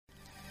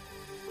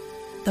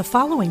The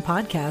following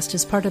podcast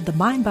is part of the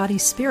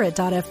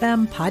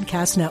MindBodySpirit.fm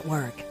podcast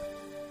network.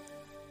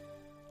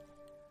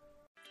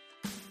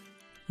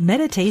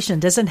 Meditation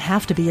doesn't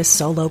have to be a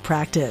solo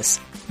practice.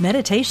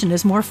 Meditation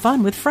is more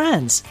fun with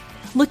friends.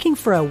 Looking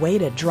for a way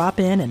to drop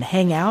in and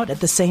hang out at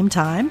the same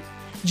time?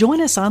 Join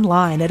us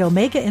online at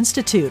Omega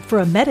Institute for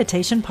a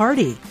meditation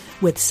party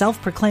with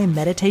self-proclaimed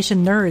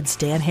meditation nerds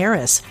Dan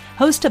Harris,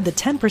 host of the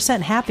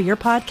 10% Happier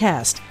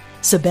podcast,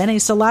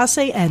 Sebene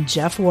Selassie, and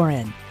Jeff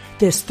Warren.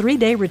 This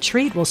 3-day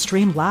retreat will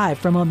stream live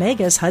from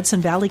Omega's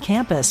Hudson Valley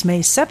campus May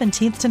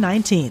 17th to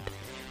 19th.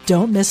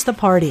 Don't miss the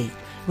party.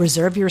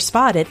 Reserve your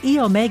spot at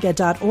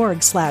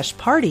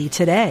eomega.org/party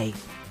today.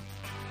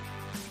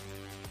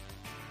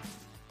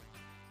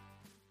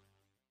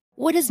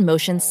 What does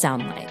motion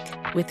sound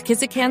like? With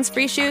Kizikans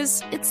free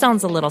shoes, it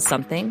sounds a little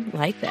something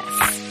like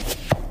this.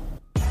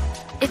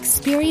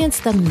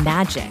 Experience the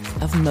magic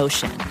of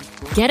motion.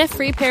 Get a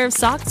free pair of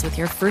socks with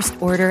your first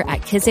order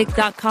at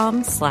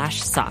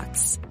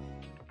kizik.com/socks.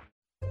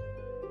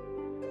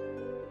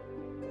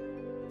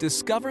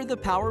 Discover the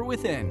power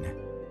within.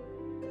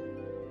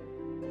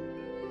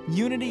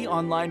 Unity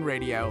Online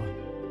Radio.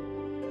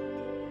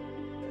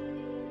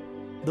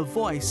 The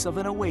voice of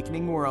an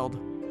awakening world.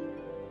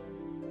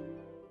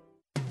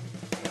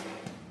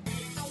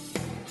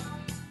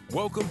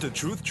 Welcome to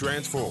Truth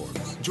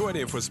Transforms. Join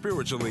in for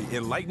spiritually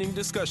enlightening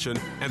discussion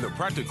and the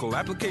practical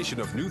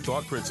application of new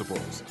thought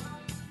principles.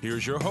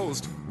 Here's your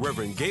host,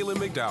 Reverend Galen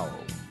McDowell.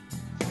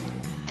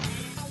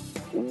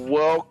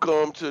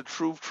 Welcome to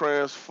Truth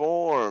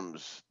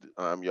Transforms.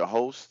 I'm your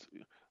host,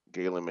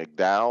 Galen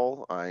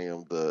McDowell. I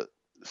am the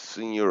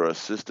Senior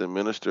Assistant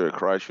Minister at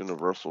Christ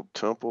Universal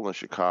Temple in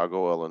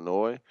Chicago,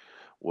 Illinois,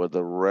 where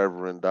the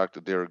Reverend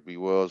Dr. Derek B.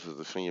 Wells is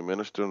the Senior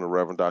Minister and the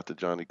Reverend Dr.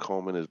 Johnny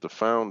Coleman is the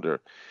founder.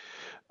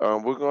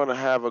 We're going to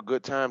have a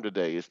good time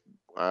today.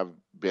 I've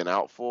been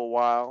out for a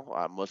while.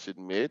 I must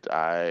admit,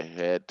 I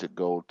had to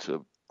go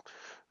to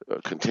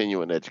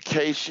continuing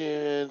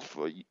education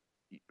for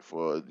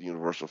the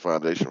Universal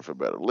Foundation for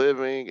Better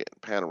Living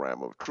and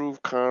Panorama of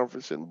Truth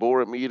Conference and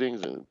board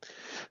meetings and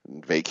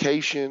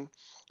vacation.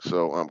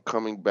 So I'm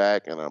coming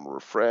back and I'm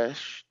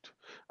refreshed.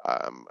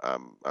 I'm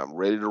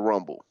ready to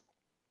rumble.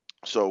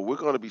 So we're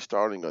going to be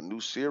starting a new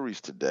series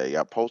today.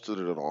 I posted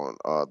it on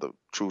the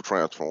Truth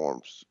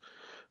Transforms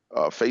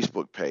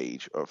Facebook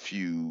page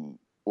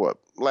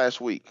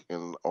last week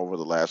and over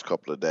the last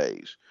couple of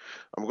days.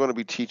 I'm going to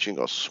be teaching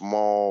a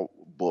small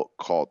book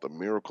called The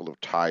Miracle of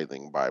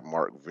Tithing by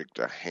Mark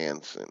Victor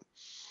Hansen.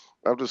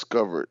 I've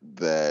discovered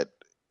that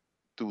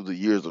through the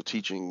years of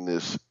teaching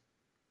this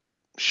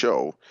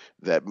show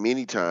that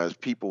many times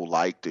people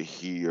like to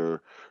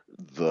hear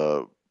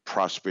the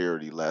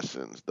prosperity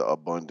lessons, the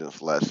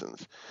abundance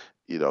lessons.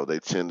 You know, they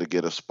tend to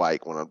get a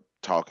spike when I'm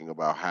talking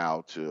about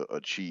how to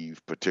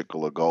achieve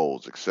particular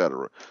goals,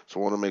 etc. So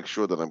I want to make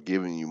sure that I'm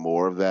giving you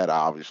more of that.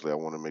 Obviously, I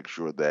want to make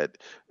sure that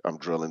I'm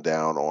drilling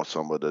down on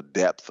some of the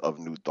depth of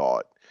new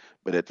thought,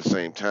 but at the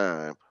same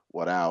time,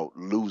 without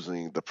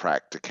losing the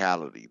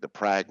practicality, the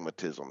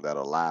pragmatism that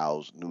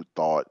allows new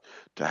thought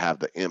to have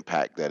the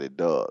impact that it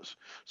does.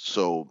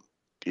 So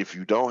if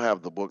you don't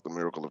have the book, The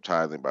Miracle of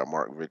Tithing by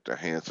Mark Victor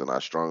Hansen, I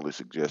strongly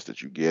suggest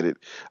that you get it.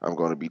 I'm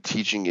going to be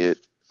teaching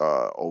it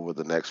over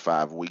the next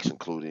 5 weeks,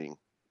 including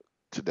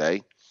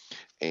today.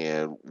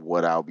 And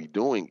what I'll be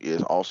doing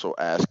is also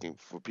asking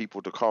for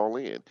people to call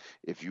in.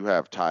 If you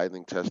have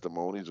tithing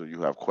testimonies or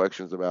you have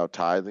questions about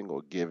tithing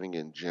or giving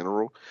in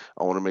general,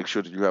 I want to make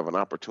sure that you have an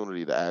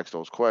opportunity to ask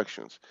those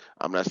questions.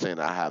 I'm not saying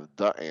I have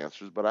the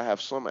answers, but I have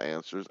some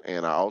answers.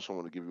 And I also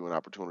want to give you an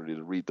opportunity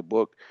to read the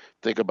book,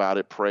 think about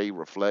it, pray,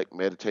 reflect,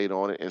 meditate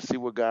on it, and see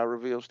what God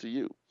reveals to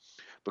you.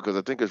 Because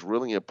I think it's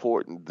really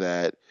important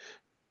that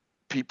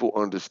people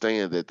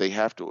understand that they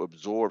have to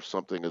absorb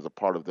something as a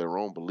part of their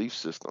own belief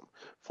system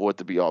for it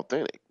to be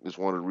authentic. It's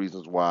one of the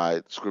reasons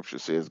why Scripture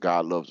says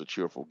God loves a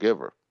cheerful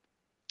giver.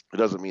 It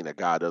doesn't mean that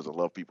God doesn't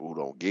love people who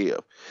don't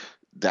give.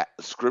 That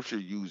Scripture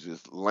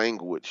uses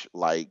language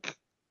like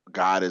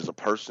God is a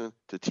person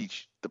to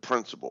teach the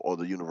principle or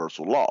the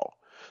universal law.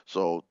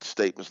 So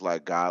statements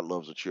like God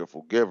loves a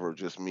cheerful giver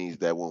just means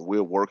that when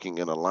we're working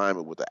in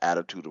alignment with the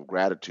attitude of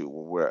gratitude,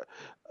 when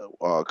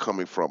we're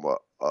coming from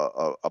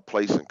a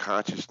place in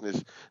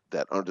consciousness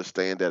that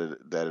understand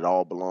that it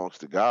all belongs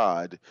to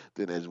God,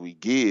 then as we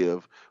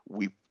give,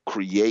 we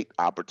create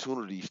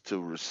opportunities to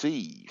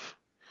receive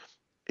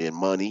in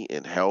money,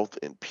 in health,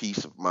 in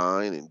peace of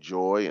mind, in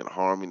joy, in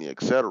harmony,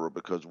 etc.,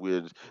 because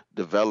we're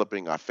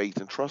developing our faith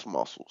and trust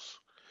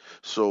muscles.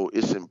 So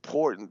it's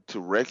important to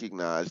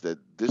recognize that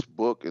this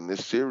book and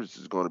this series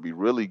is going to be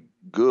really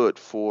good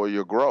for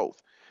your growth.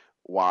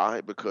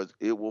 Why? Because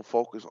it will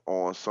focus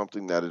on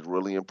something that is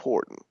really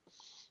important,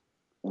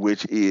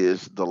 which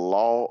is the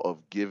law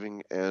of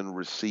giving and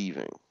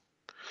receiving.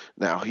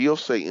 Now, he'll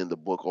say in the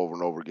book over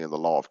and over again, the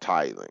law of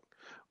tithing.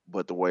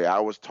 But the way I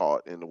was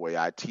taught and the way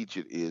I teach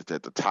it is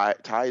that the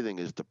tithing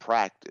is the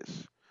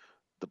practice.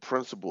 The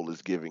principle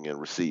is giving and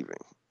receiving.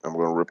 I'm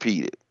going to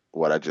repeat it,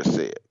 what I just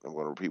said. I'm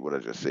going to repeat what I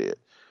just said.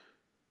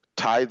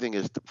 Tithing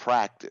is the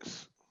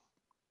practice.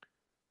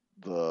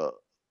 the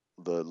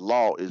the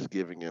law is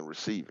giving and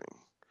receiving.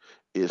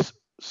 It's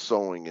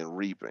sowing and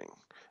reaping.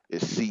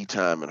 It's seed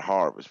time and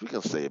harvest. We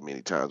can say it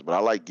many times, but I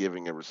like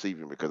giving and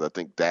receiving because I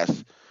think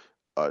that's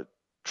a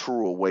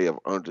truer way of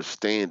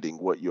understanding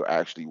what you're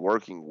actually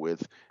working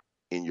with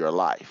in your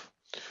life.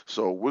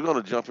 So we're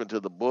going to jump into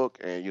the book,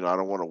 and I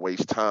don't want to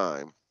waste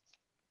time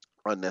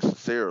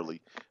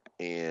unnecessarily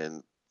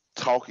in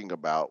talking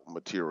about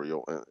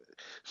material.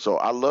 So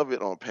I love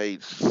it on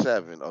page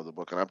 7 of the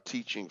book, and I'm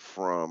teaching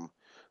from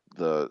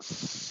the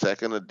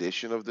second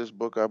edition of this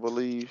book, I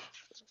believe.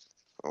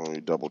 Let me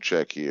double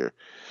check here.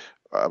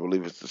 I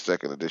believe it's the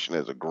second edition. It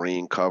has a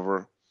green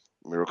cover,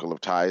 Miracle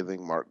of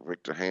Tithing, Mark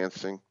Victor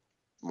Hansen.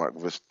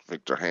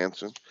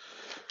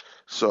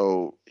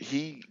 So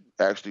he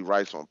actually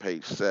writes on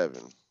page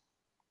 7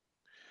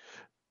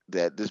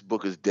 that this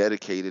book is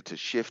dedicated to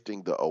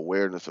shifting the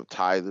awareness of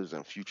tithers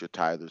and future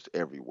tithers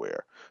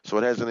everywhere. So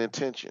it has an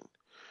intention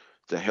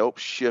to help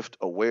shift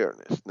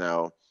awareness.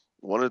 Now,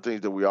 one of the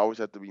things that we always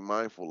have to be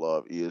mindful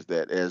of is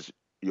that as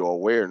your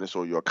awareness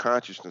or your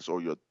consciousness or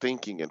your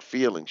thinking and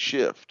feeling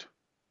shift,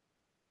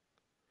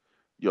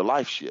 your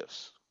life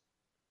shifts,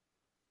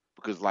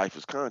 because life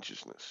is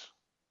consciousness.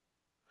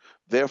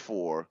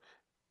 Therefore,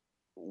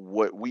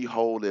 what we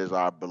hold as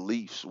our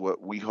beliefs,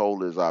 what we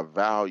hold as our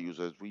values,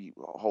 as we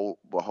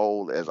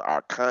behold as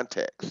our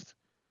context,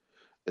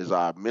 as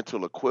our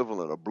mental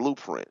equivalent or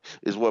blueprint,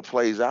 is what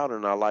plays out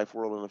in our life,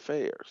 world, and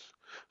affairs.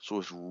 So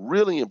it's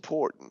really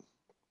important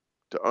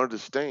to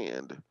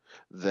understand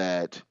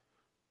that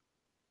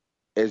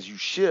as you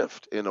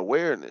shift in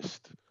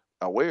awareness,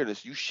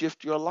 you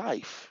shift your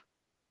life.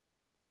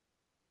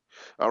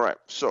 All right.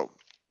 So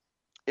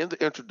in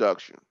the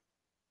introduction,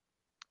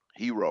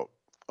 he wrote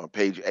on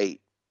page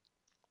 8,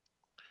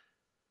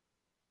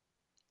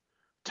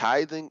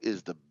 tithing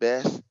is the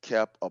best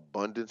kept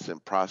abundance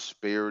and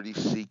prosperity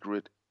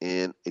secret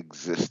in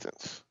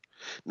existence.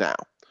 Now,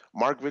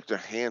 Mark Victor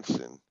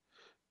Hansen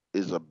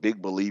is a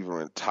big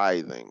believer in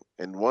tithing.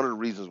 And one of the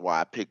reasons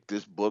why I picked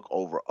this book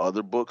over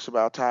other books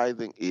about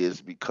tithing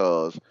is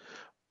because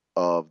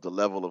of the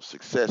level of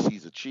success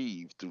he's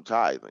achieved through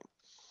tithing.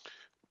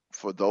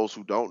 For those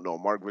who don't know,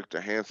 Mark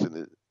Victor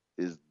Hansen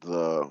is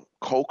the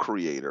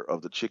co-creator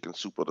of the Chicken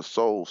Soup of the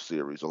Soul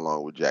series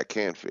along with Jack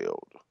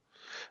Canfield.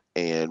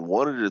 And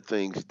one of the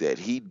things that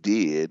he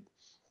did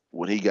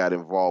when he got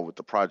involved with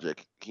the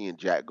project, he and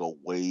Jack go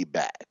way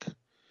back.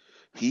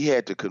 He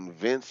had to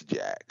convince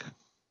Jack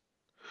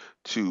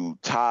to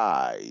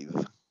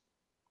tithe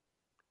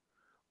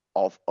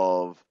off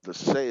of the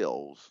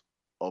sales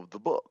of the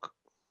book.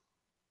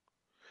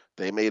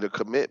 They made a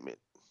commitment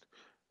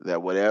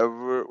that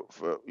whatever,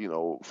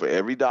 for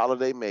every dollar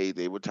they made,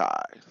 they would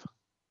tithe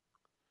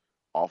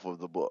off of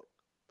the book.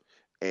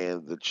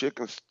 And the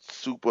Chicken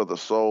Soup of the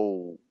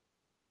Soul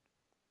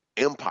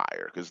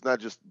empire, because it's not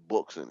just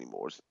books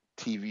anymore. It's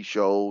TV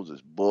shows,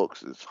 it's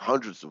books, it's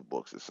hundreds of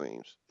books, it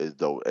seems, as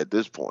though at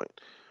this point,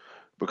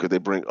 because they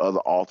bring other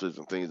authors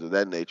and things of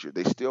that nature,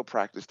 they still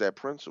practice that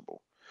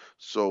principle.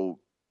 So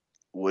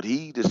what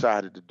he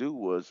decided to do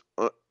was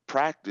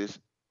practice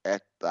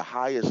at the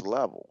highest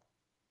level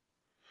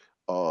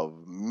of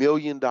 $1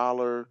 million,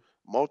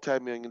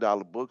 multi-million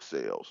dollar book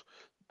sales.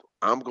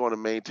 I'm going to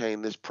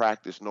maintain this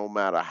practice no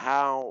matter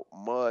how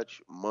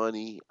much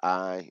money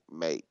I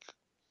make.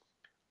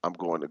 I'm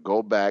going to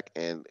go back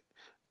and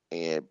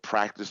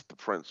practice the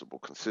principle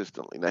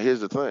consistently. Now,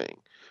 here's the thing.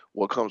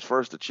 What comes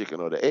first, the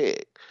chicken or the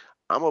egg?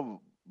 I'm a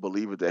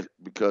believer that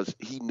because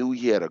he knew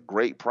he had a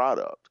great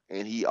product,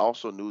 and he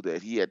also knew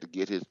that he had to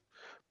get his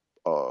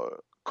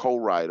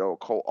co-writer or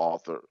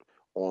co-author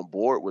on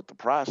board with the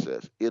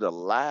process, it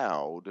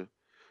allowed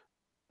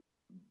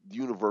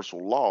universal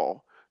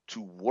law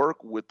to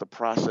work with the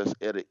process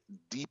at a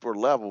deeper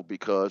level,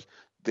 because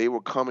they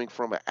were coming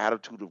from an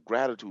attitude of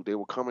gratitude. They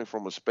were coming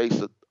from a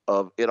space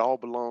of it all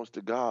belongs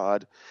to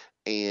God,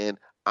 and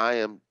I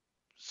am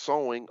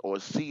sowing or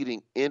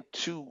seeding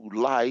into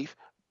life,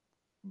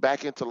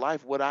 back into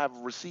life, what I've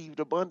received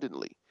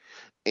abundantly.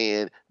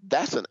 And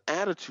that's an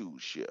attitude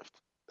shift.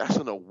 That's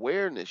an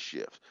awareness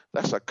shift.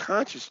 That's a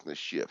consciousness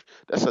shift.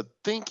 That's a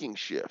thinking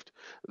shift,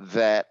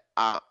 that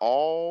I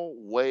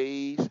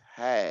always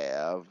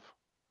have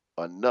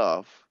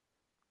enough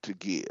to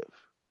give.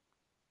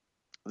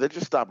 Let's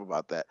just stop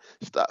about that.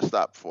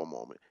 Stop for a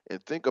moment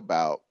and think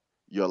about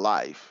your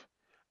life.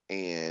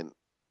 And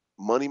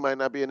money might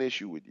not be an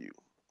issue with you.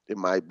 It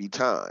might be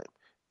time.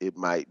 It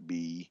might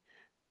be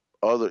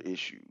other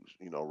issues,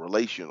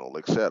 relational,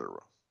 etc.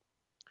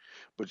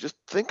 But just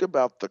think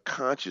about the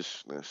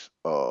consciousness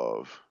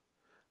of,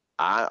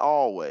 I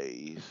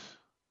always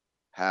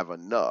have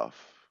enough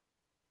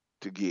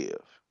to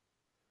give.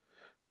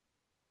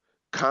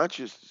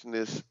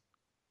 Consciousness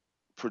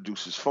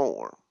produces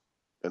form.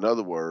 In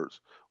other words,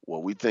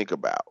 what we think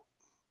about,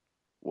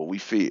 what we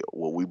feel,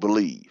 what we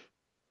believe,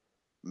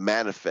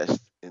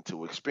 manifests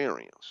into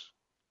experience.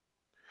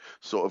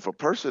 So if a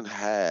person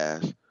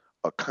has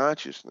a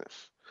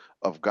consciousness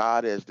of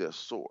God as their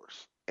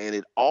source, and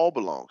it all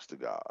belongs to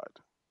God,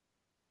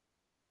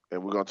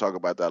 and we're going to talk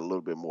about that a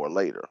little bit more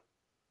later,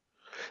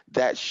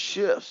 That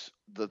shifts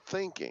the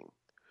thinking.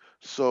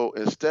 So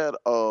instead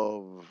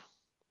of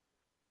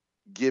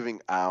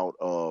giving out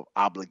of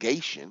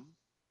obligation,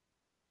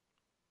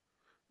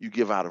 you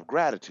give out of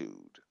gratitude.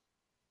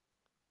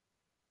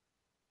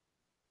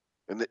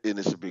 And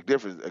it's a big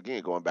difference.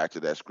 Again, going back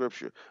to that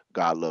scripture,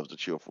 God loves a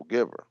cheerful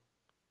giver.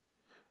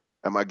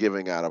 Am I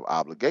giving out of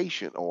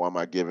obligation or am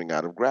I giving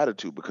out of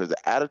gratitude? Because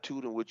the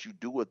attitude in which you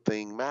do a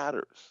thing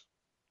matters.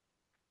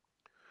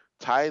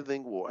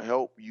 Tithing will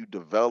help you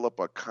develop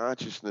a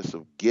consciousness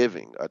of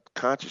giving, a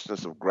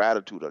consciousness of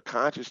gratitude, a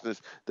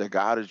consciousness that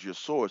God is your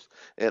source,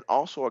 and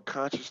also a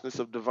consciousness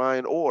of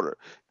divine order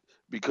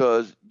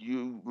because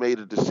you made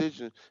a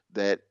decision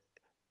that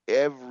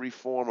every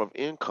form of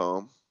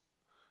income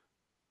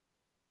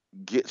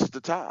gets the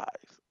tithe,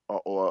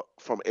 or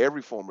from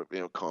every form of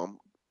income,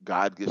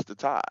 God gets the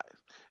tithe.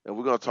 And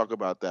we're going to talk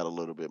about that a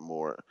little bit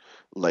more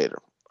later.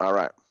 All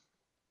right.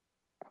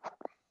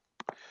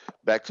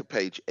 Back to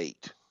page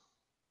 8.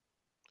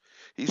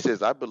 He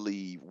says, I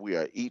believe we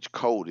are each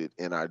coded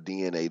in our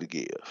DNA to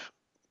give.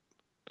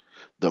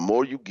 The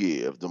more you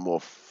give, the more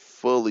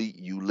fully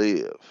you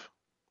live.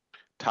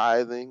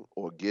 Tithing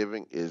or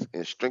giving is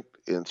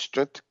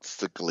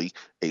intrinsically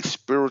a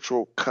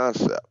spiritual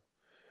concept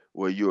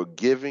where you're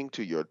giving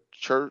to your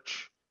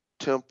church,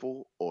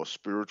 temple, or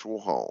spiritual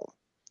home.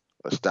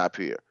 Let's stop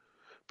here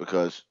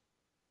because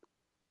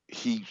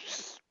he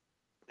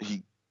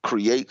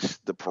creates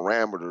the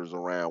parameters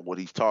around what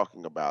he's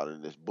talking about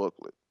in this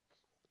booklet.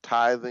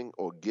 Tithing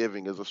or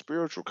giving is a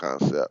spiritual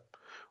concept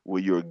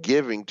where you're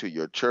giving to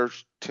your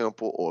church,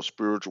 temple, or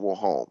spiritual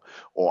home.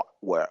 Or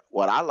where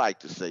what I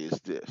like to say is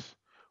this: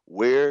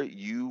 where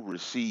you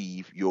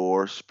receive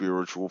your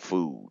spiritual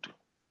food.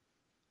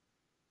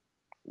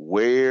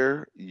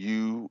 Where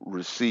you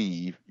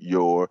receive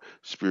your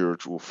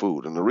spiritual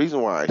food. And the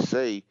reason why I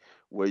say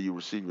where you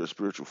receive your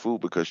spiritual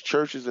food, because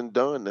church isn't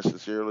done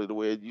necessarily the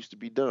way it used to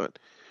be done.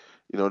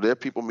 You know, there are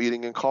people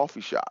meeting in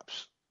coffee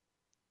shops,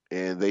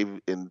 and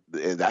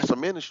that's a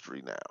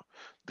ministry now.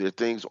 There are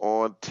things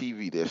on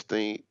TV. There's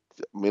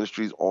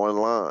ministries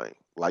online,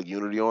 like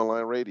Unity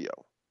Online Radio,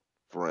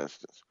 for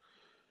instance.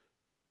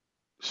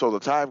 So the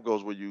time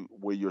goes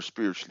where you're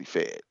spiritually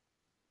fed,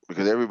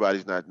 because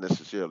everybody's not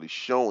necessarily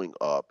showing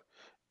up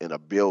in a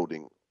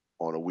building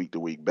on a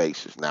week-to-week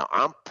basis. Now,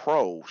 I'm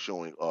pro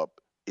showing up,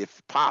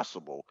 if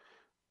possible,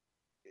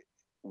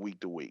 week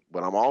to week,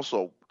 but I'm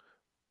also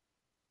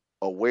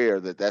aware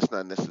that that's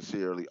not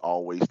necessarily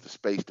always the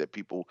space that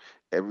people.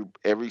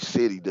 Every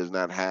city does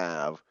not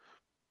have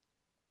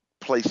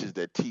places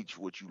that teach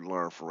what you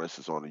learn, for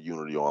instance, on the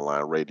Unity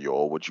Online Radio,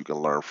 or what you can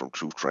learn from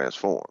Truth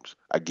Transforms.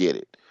 I get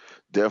it.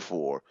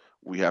 Therefore,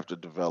 we have to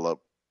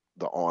develop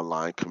the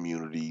online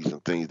communities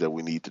and things that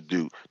we need to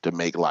do to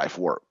make life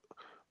work.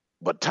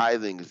 But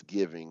tithing is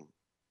giving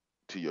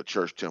to your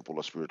church, temple,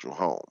 or spiritual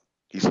home.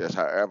 He says,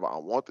 however, I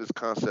want this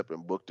concept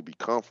and book to be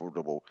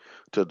comfortable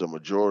to the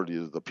majority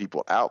of the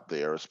people out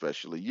there,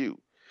 especially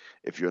you.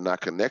 If you're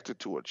not connected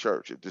to a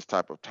church, if this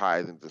type of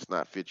tithing does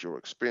not fit your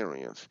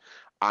experience,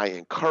 I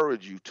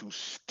encourage you to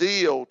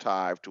still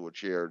tithe to a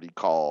charity,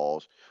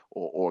 cause,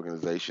 or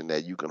organization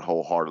that you can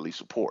wholeheartedly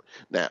support.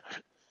 Now,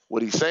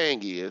 what he's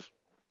saying is,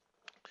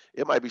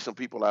 it might be some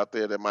people out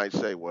there that might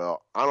say,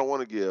 well, I don't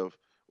want to give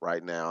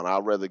right now, and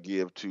I'd rather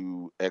give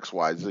to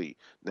XYZ.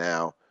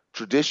 Now,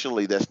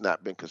 traditionally, that's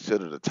not been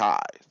considered a tithe.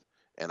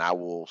 And I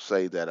will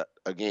say that,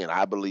 again,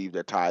 I believe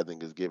that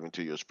tithing is given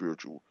to your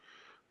spiritual,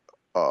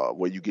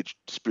 where you get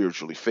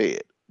spiritually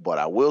fed. But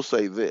I will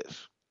say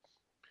this: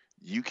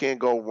 you can't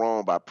go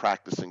wrong by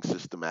practicing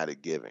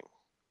systematic giving,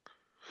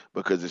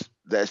 because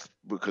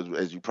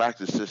as you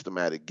practice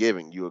systematic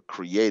giving, you're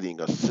creating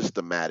a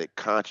systematic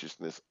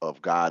consciousness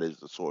of God as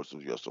the source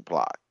of your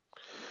supply.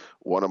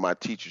 One of my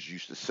teachers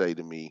used to say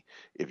to me,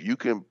 if you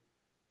can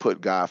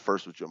put God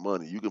first with your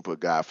money, you can put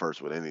God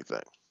first with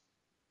anything.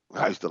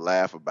 I used to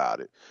laugh about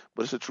it,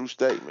 but it's a true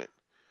statement,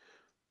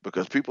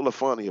 because people are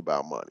funny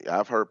about money.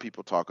 I've heard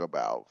people talk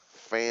about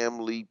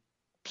family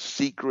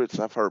secrets.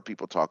 I've heard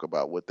people talk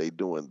about what they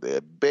do in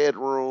their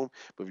bedroom.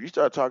 But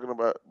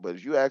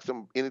if you ask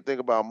them anything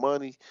about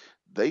money,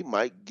 they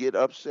might get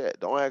upset.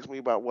 Don't ask me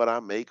about what I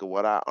make or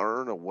what I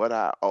earn or what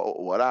I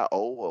owe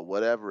or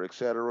whatever,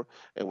 etc.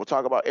 And we'll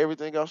talk about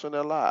everything else in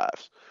their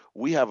lives.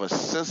 We have a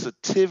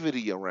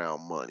sensitivity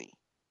around money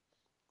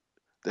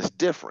that's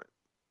different.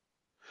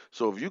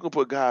 So if you can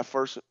put God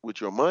first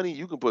with your money,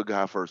 you can put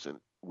God first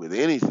with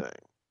anything.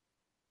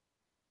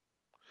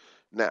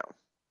 Now,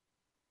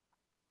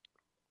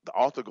 the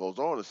author goes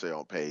on to say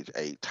on page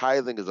 8,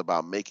 tithing is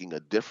about making a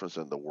difference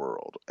in the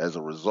world. As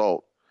a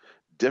result,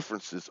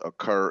 differences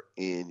occur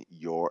in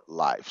your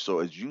life. So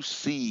as you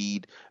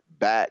seed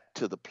back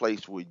to the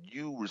place where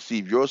you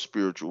receive your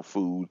spiritual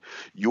food,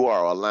 you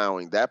are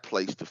allowing that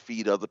place to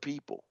feed other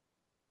people.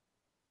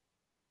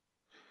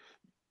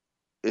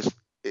 It's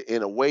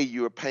in a way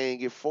you're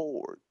paying it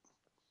forward.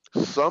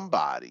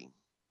 Somebody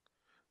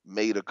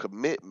made a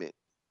commitment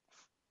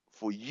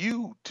for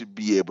you to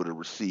be able to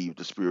receive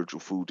the spiritual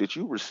food that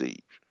you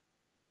received.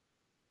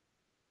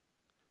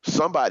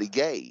 Somebody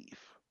gave.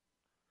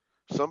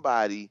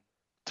 Somebody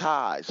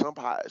tied,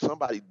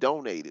 somebody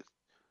donated,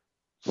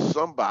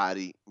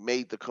 somebody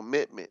made the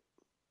commitment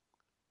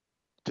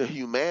to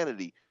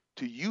humanity,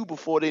 to you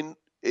before and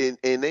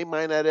they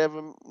might not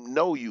ever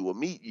know you or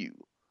meet you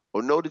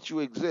or know that you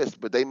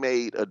exist, but they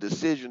made a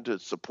decision to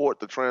support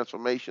the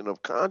transformation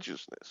of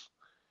consciousness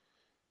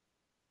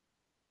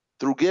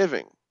through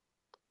giving,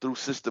 through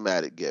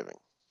systematic giving.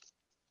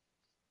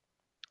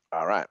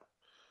 All right.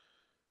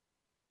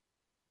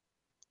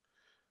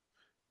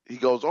 He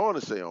goes on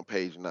to say on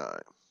page 9,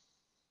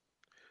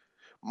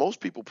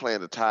 most people plan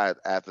to tithe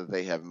after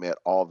they have met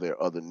all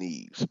their other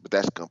needs, but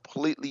that's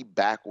completely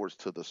backwards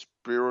to the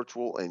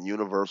spiritual and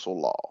universal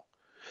law.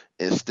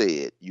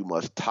 Instead, you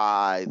must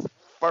tithe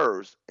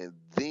first, and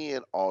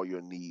then all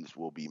your needs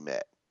will be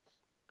met.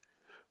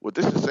 What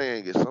this is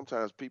saying is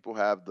sometimes people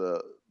have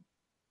the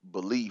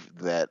belief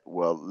that,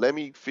 well, let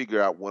me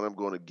figure out what I'm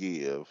going to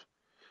give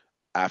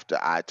after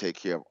I take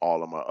care of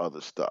all of my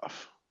other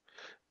stuff.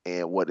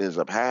 And what ends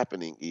up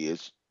happening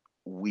is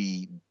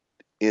we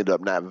end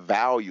up not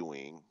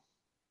valuing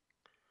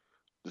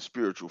the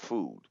spiritual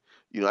food.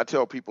 You know, I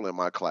tell people in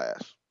my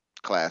classes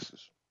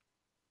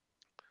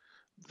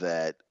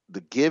that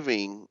the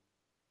giving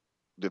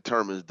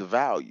determines the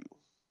value.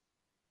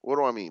 What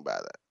do I mean by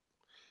that?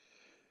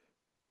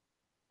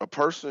 A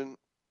person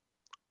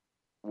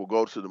will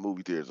go to the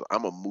movie theaters.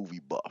 I'm a movie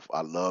buff.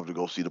 I love to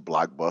go see the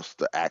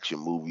blockbuster action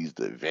movies,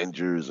 the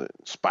Avengers and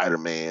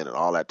Spider-Man and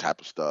all that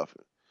type of stuff.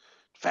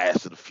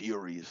 Fast and the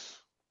Furious.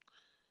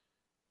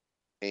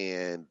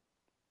 And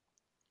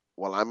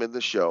while I'm in the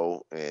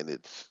show and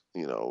it's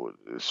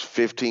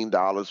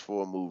 $15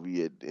 for a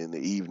movie in the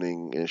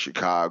evening in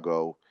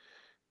Chicago,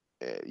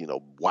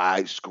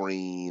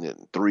 widescreen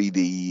and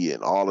 3D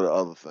and all of the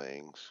other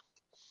things.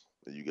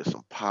 You get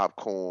some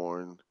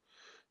popcorn.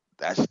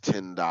 That's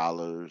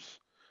 $10.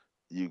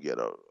 You get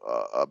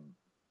a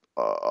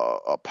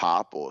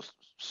pop or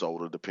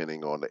soda,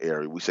 depending on the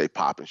area. We say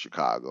pop in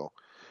Chicago.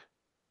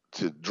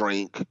 To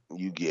drink,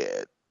 you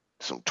get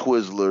some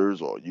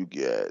Twizzlers, or you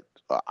get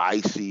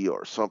icy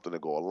or something to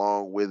go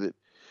along with it.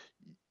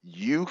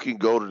 You can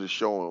go to the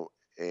show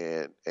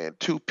and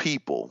two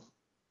people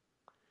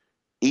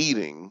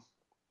eating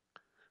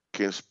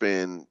can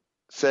spend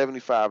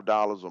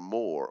 $75 or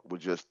more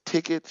with just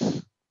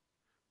tickets,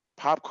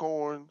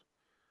 popcorn,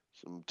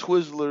 some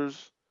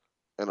Twizzlers,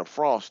 and a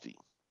Frosty,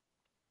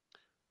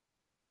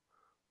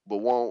 but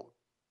won't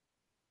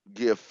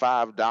give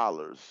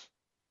 $5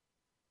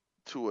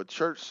 to a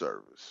church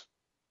service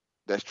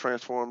that's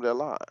transformed their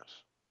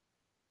lives,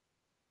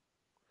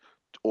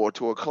 or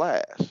to a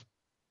class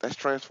that's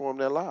transformed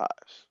their lives.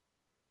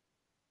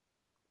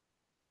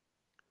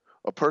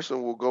 A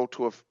person will go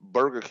to a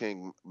Burger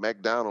King,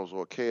 McDonald's,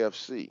 or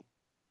KFC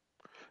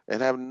and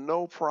have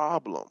no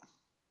problem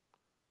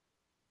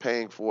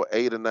paying for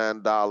an $8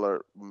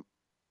 or $9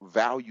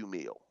 value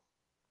meal.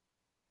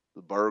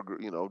 The burger,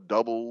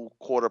 double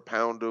quarter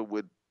pounder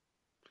with,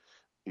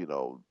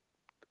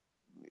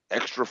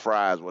 extra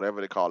fries,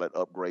 whatever they call it,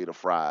 upgrade of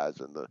fries,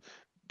 and the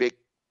big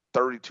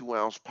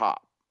 32-ounce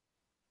pop.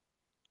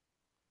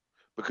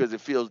 Because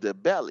it fills their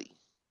belly,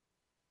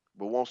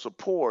 but won't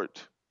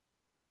support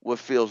what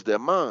fills their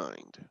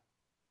mind.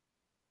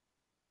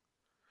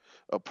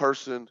 A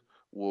person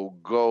will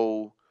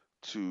go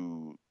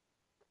to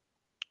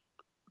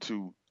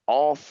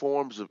all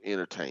forms of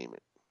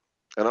entertainment.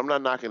 And I'm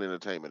not knocking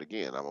entertainment.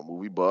 Again, I'm a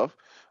movie buff.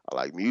 I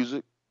like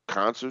music,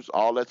 concerts,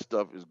 all that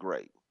stuff is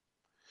great.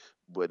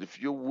 But if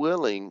you're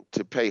willing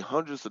to pay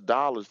hundreds of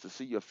dollars to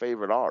see your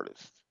favorite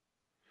artist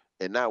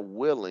and not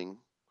willing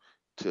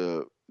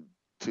to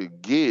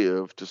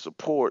give, to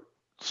support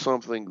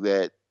something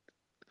that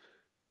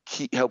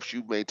helps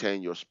you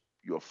maintain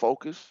your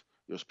focus,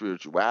 your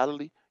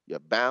spirituality, your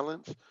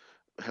balance,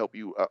 help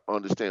you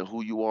understand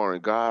who you are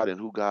in God and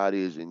who God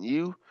is in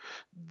you,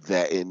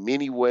 that in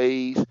many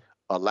ways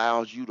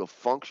allows you to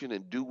function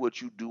and do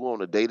what you do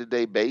on a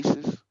day-to-day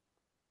basis.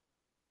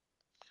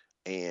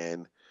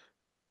 And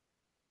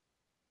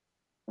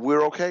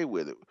we're okay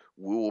with it.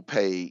 We will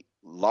pay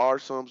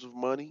large sums of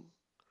money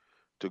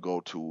to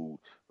go to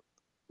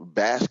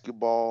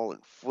basketball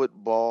and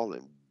football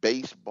and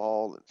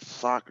baseball and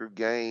soccer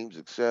games,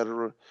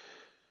 etc.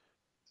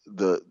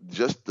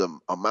 Just the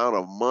amount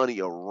of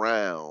money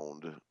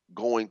around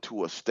going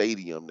to a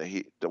stadium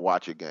to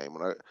watch a game.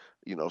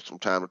 And from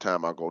time to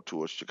time I go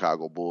to a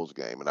Chicago Bulls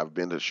game, and I've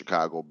been to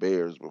Chicago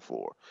Bears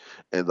before.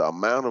 And the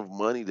amount of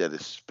money that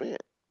is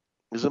spent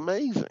is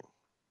amazing.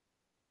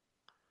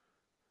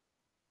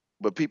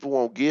 But people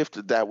won't give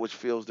to that which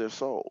fills their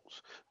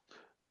souls.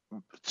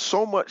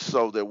 So much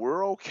so that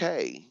we're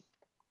okay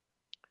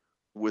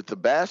with the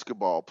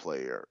basketball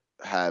player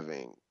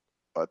having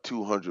a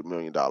 $200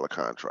 million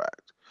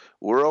contract.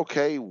 We're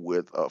okay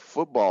with a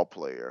football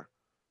player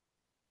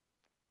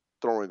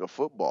throwing a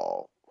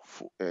football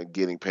and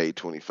getting paid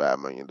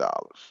 $25 million.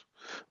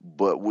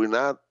 But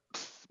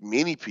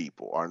many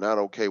people are not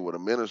okay with a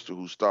minister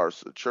who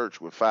starts a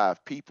church with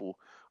 5 people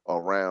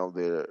around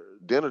their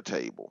dinner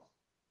table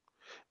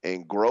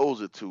and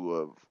grows it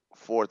to a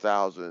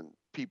 4,000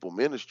 people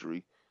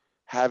ministry,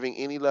 having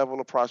any level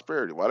of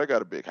prosperity. Why they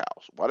got a big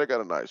house? Why they got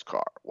a nice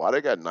car? Why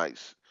they got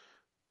nice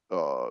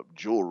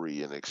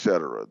jewelry and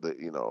etc.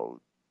 That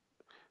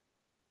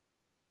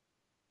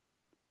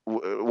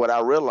what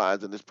I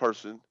realized, and this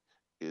person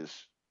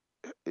is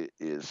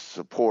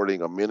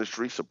supporting a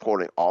ministry,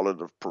 supporting all of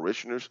the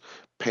parishioners,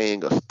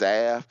 paying a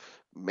staff,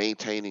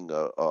 maintaining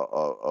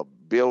a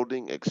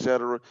building,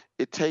 etc.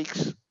 It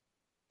takes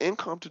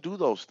income to do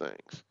those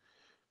things.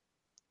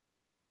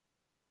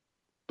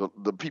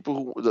 The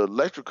people the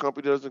electric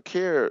company doesn't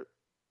care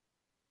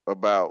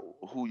about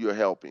who you're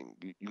helping.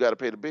 You got to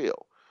pay the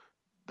bill.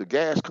 The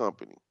gas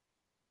company,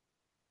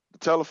 the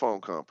telephone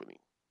company,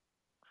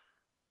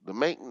 the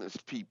maintenance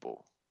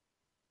people,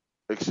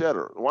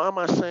 etc. Why am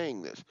I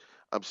saying this?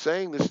 I'm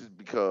saying this is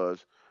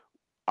because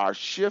our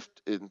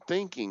shift in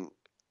thinking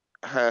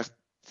has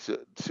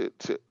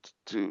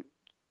to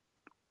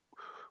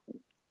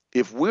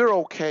if we're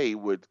okay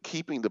with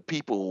keeping the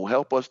people who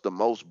help us the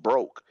most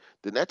broke,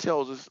 then that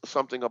tells us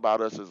something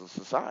about us as a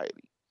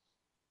society.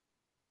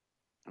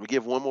 Let me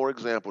give one more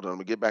example, then I'm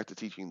going to get back to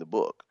teaching the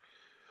book.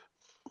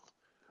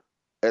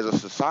 As a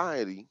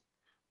society,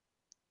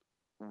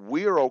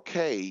 we're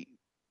okay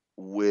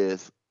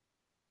with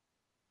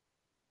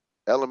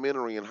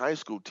elementary and high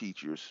school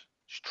teachers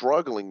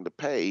struggling to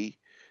pay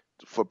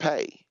for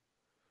pay,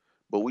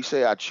 but we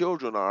say our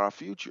children are our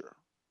future.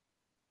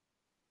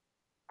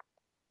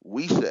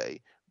 We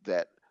say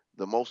that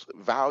the most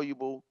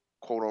valuable,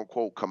 quote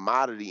unquote,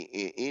 commodity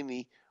in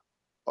any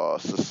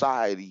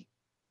society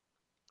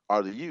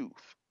are the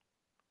youth.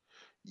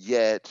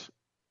 Yet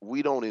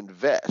we don't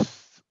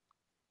invest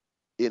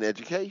in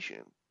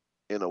education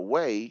in a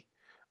way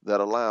that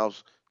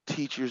allows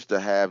teachers to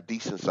have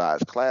decent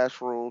sized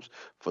classrooms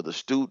for the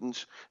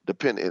students.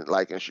 Depending,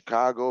 like in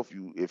Chicago,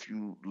 if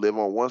you live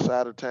on one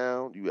side of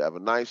town, you have a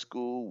nice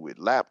school with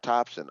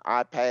laptops and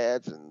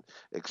iPads and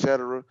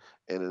etc.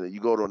 And then you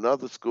go to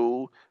another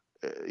school,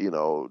 they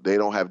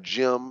don't have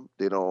gym,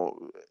 they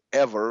don't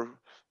ever,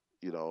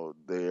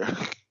 they're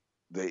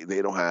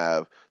they don't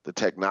have the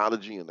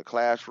technology in the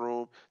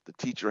classroom. The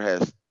teacher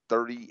has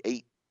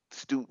 38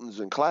 students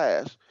in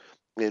class,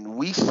 and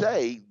we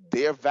say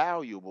they're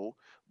valuable,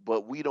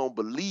 but we don't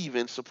believe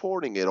in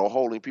supporting it or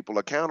holding people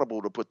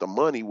accountable to put the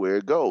money where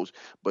it goes.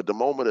 But the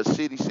moment a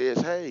city says,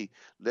 hey,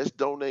 let's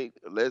donate,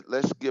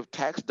 let's give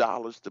tax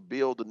dollars to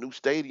build a new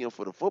stadium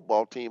for the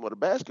football team or the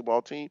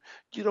basketball team,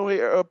 you don't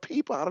hear a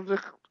peep out of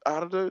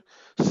the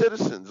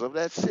citizens of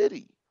that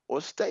city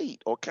or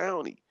state or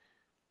county.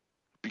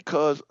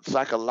 Because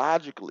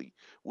psychologically,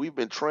 we've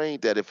been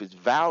trained that if it's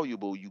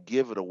valuable, you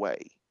give it away,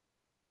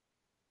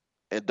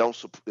 and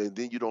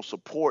then you don't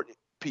support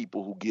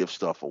people who give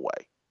stuff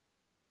away.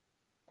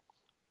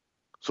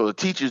 So the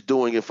teacher's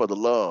doing it for the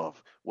love.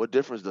 What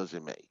difference does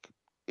it make?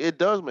 It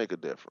does make a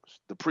difference.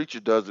 The preacher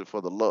does it for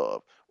the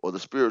love, or the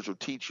spiritual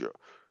teacher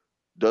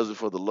does it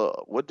for the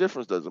love. What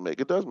difference does it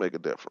make? It does make a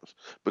difference,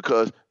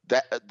 because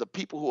the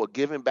people who are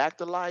giving back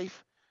to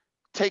life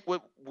take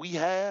what we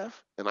have,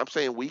 and I'm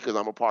saying we because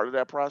I'm a part of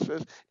that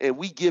process, and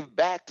we give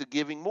back to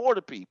giving more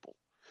to people.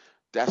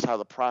 That's how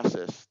the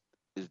process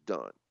is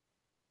done.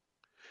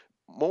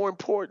 More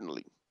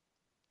importantly,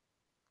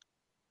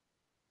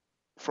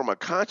 from a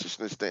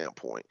consciousness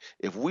standpoint,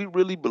 if we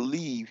really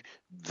believe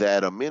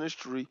that a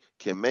ministry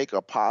can make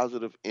a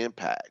positive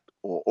impact,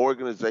 or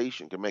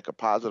organization can make a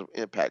positive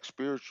impact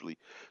spiritually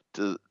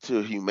to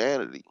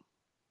humanity,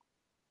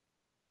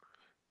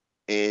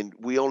 and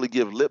we only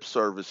give lip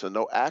service and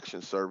no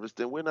action service,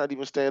 then we're not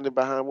even standing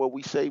behind what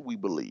we say we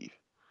believe.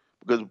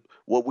 Because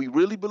what we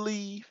really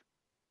believe,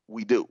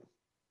 we do.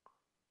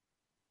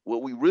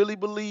 What we really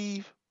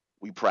believe,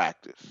 we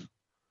practice.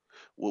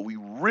 What we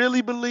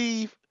really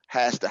believe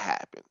has to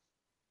happen.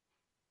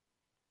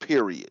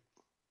 Period.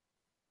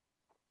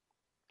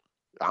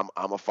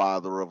 I'm a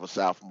father of a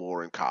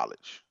sophomore in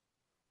college.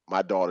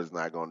 My daughter's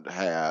not going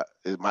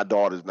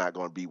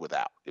to be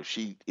without. If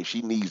she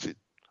needs it,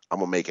 I'm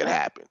going to make it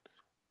happen.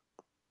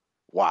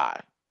 Why?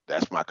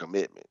 That's my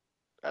commitment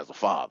as a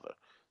father.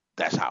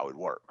 That's how it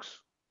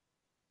works.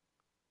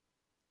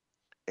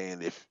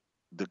 And if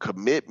the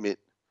commitment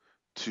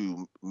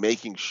to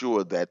making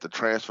sure that the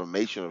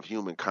transformation of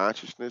human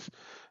consciousness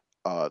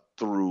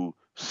through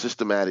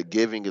systematic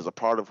giving is a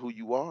part of who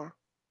you are,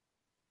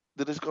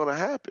 then it's going to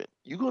happen.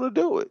 You're going to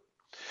do it.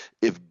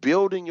 If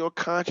building your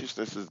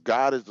consciousness as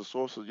God is the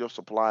source of your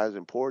supply is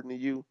important to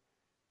you,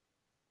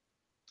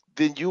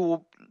 then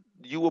you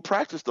will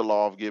practice the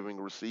law of giving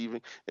and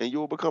receiving, and you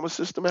will become a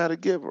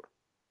systematic giver.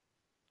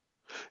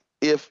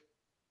 If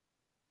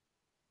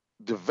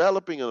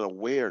developing an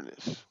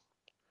awareness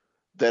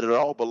that it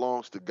all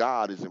belongs to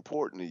God is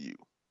important to you,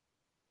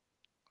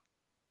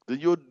 then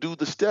you'll do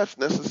the steps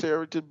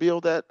necessary to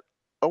build that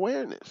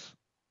awareness.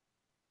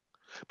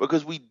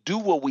 Because we do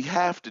what we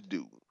have to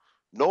do,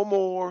 no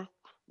more,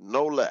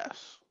 no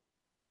less.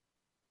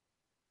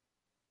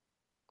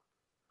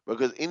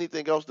 Because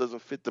anything else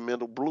doesn't fit the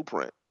mental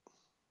blueprint.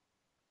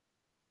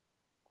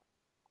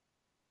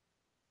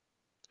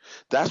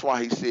 That's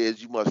why he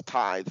says you must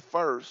tithe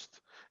first,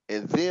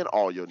 and then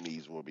all your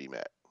needs will be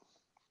met.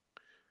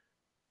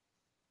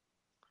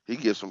 He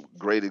gives some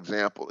great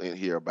example in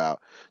here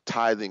about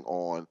tithing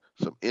on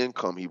some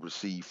income he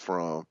received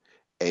from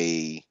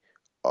a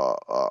uh,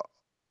 uh,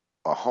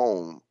 a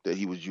home that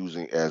he was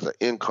using as an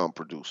income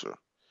producer,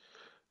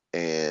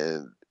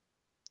 and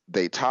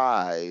they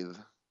tithe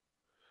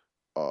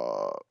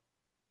uh,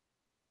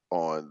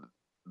 on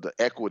the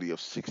equity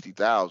of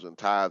 60,000,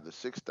 tithe the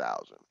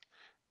 6,000,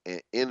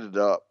 and ended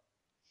up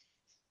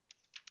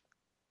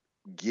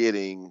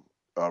getting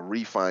a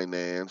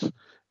refinance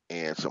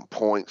and some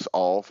points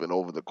off. And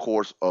over the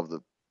course of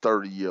the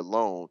 30-year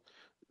loan,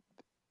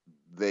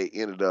 they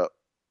ended up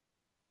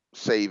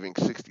saving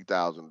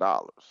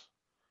 $60,000,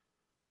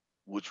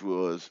 which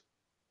was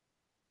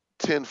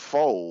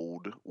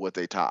tenfold what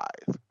they tithe.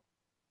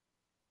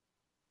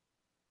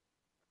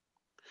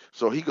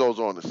 So he goes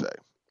on to say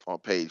on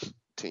page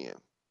 10,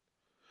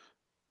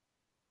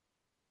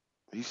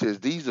 he says,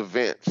 these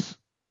events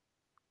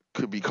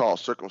could be called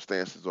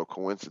circumstances or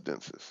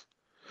coincidences,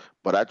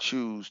 but I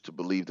choose to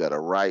believe that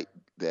right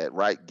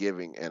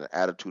giving and an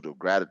attitude of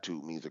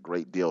gratitude means a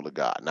great deal to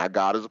God. Now,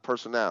 God is a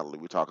personality.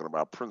 We're talking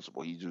about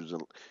principle. He's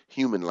using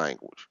human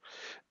language.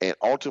 And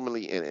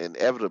ultimately and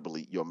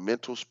inevitably, your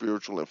mental,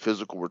 spiritual, and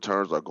physical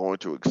returns are going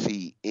to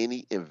exceed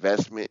any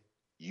investment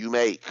you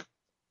make.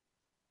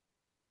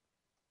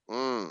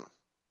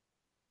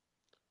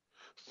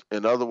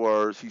 In other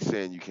words, he's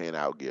saying you can't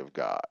outgive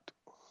God.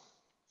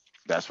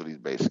 That's what he's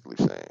basically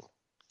saying.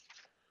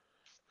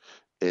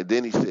 And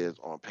then he says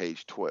on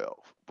page 12,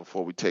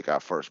 before we take our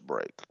first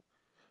break,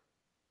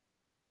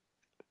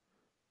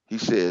 he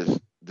says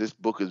this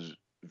book is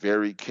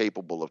very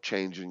capable of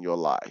changing your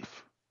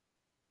life.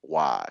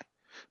 Why?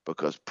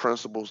 Because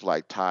principles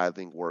like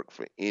tithing work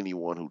for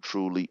anyone who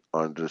truly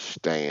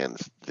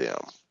understands them.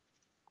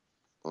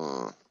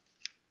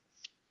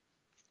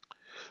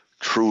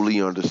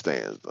 Truly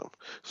understands them.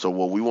 So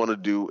what we want to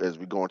do as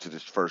we go into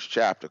this first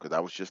chapter, because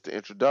that was just the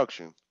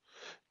introduction,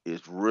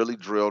 is really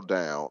drill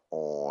down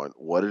on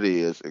what it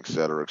is, et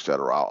cetera, et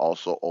cetera. I'll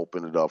also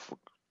open it up for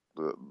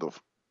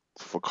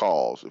for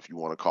calls. If you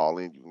want to call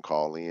in, you can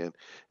call in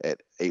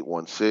at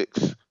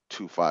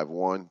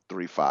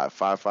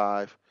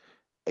 816-251-3555,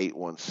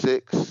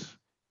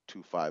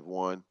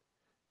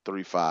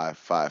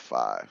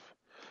 816-251-3555.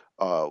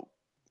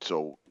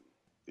 So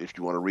if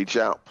you want to reach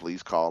out,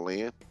 please call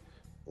in.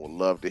 We'd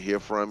love to hear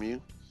from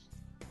you.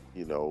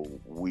 You know,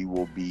 we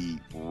will be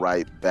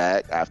right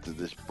back after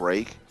this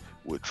break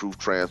with Truth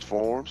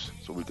Transforms,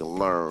 so we can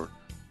learn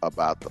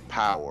about the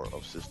power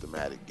of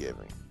systematic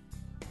giving.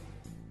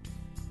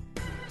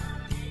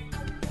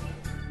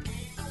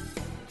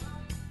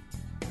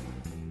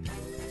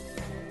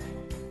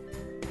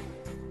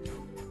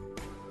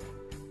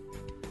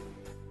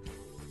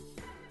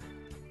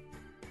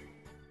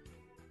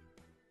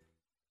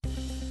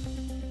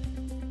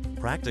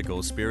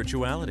 Practical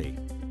spirituality.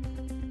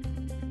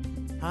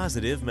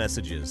 Positive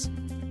messages.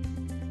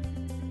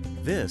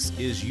 This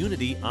is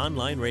Unity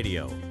Online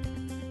Radio,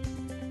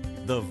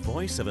 the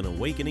voice of an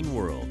awakening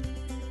world.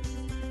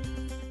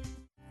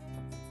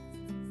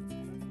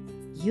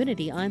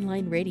 Unity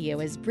Online Radio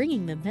is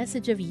bringing the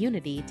message of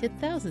unity to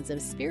thousands of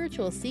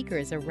spiritual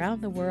seekers around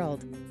the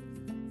world.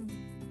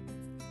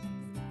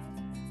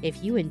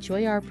 If you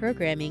enjoy our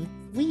programming,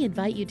 we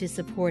invite you to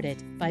support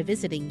it by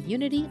visiting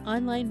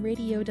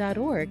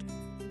unityonlineradio.org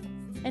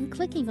and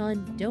clicking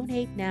on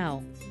Donate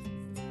Now.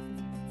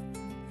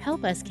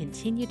 Help us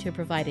continue to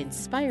provide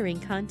inspiring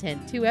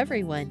content to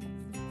everyone.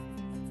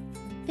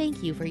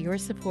 Thank you for your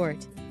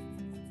support.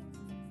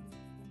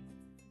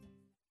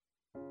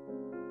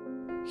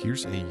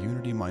 Here's a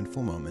Unity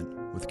Mindful Moment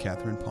with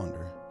Catherine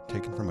Ponder,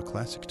 taken from a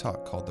classic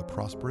talk called The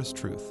Prosperous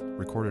Truth,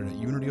 recorded at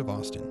Unity of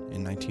Austin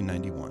in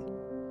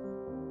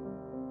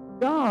 1991.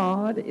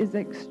 God is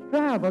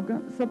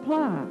extravagant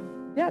supply.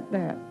 Get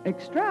that?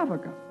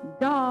 Extravagant.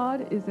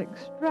 God is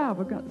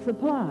extravagant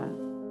supply.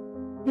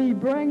 He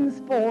brings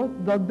forth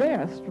the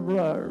best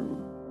roe.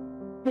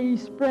 He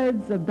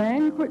spreads a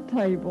banquet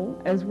table,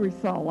 as we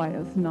saw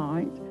last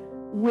night,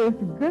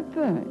 with good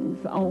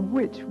things on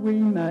which we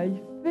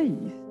may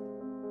feast.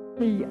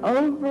 He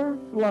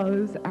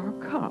overflows our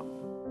cup.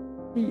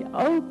 He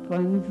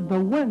opens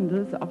the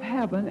windows of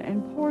heaven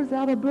and pours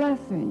out a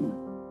blessing.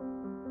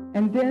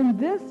 And then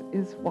this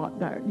is what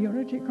that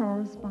Unity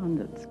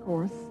Correspondence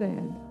Course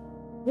said.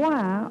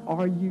 Why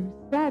are you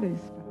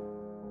satisfied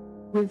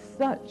with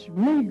such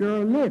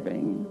meager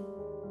living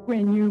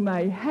when you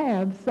may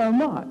have so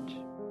much?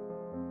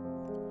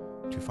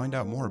 To find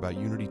out more about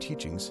Unity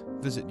teachings,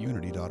 visit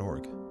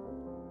unity.org.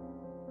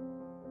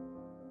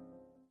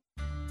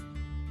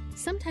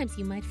 Sometimes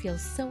you might feel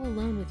so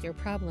alone with your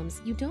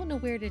problems you don't know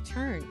where to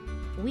turn.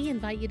 We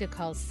invite you to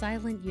call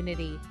Silent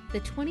Unity,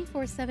 the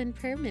 24/7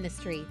 prayer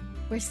ministry,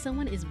 where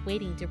someone is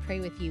waiting to pray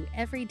with you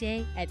every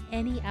day at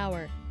any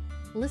hour.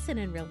 Listen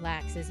and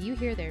relax as you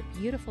hear their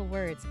beautiful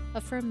words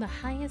affirm the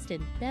highest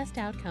and best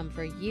outcome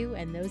for you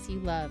and those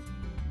you love.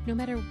 No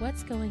matter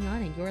what's going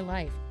on in your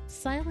life,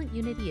 Silent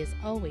Unity is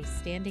always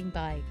standing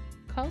by.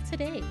 Call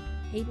today,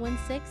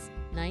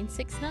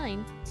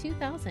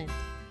 816-969-2000.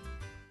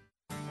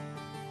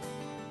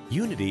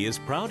 Unity is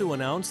proud to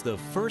announce the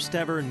first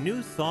ever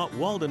New Thought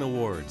Walden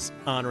Awards,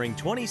 honoring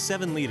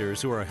 27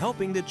 leaders who are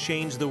helping to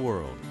change the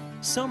world.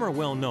 Some are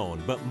well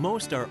known, but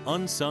most are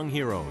unsung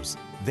heroes.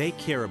 They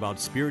care about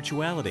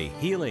spirituality,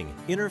 healing,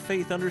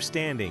 interfaith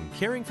understanding,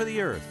 caring for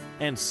the earth,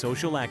 and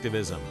social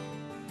activism.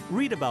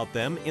 Read about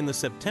them in the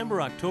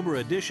September-October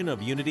edition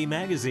of Unity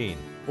Magazine,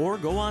 or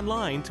go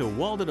online to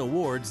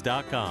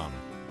waldenowards.com.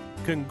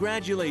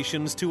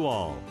 Congratulations to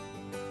all.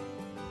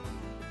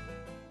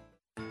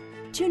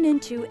 Tune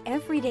into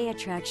Everyday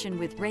Attraction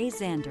with Ray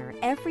Zander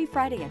every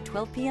Friday at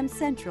 12 p.m.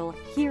 Central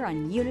here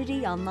on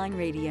Unity Online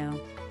Radio.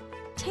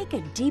 Take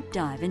a deep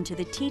dive into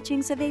the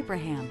teachings of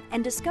Abraham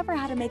and discover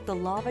how to make the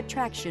law of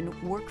attraction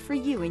work for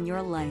you in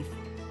your life.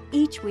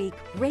 Each week,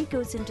 Ray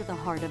goes into the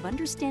heart of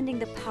understanding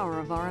the power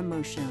of our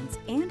emotions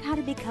and how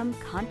to become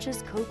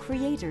conscious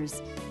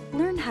co-creators.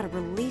 Learn how to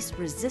release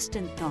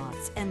resistant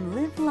thoughts and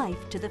live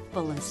life to the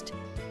fullest.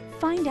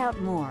 Find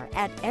out more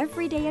at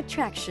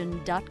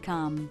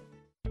everydayattraction.com.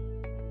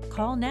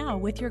 Call now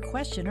with your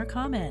question or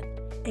comment.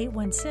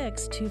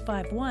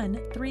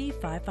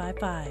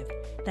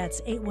 816-251-3555. That's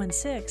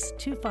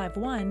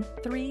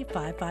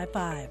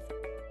 816-251-3555.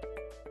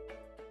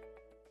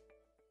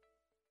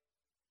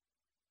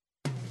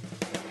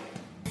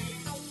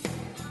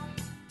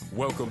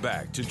 Welcome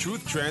back to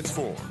Truth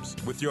Transforms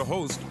with your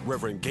host,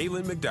 Reverend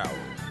Galen McDowell.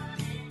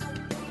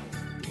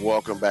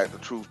 Welcome back to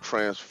Truth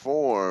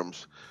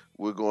Transforms.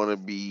 We're going to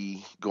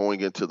be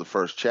going into the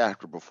first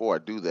chapter. Before I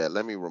do that,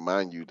 let me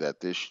remind you that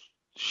this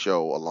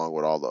show, along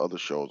with all the other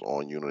shows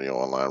on Unity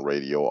Online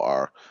Radio,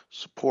 are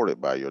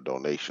supported by your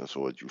donations.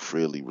 So as you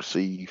freely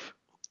receive,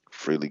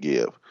 freely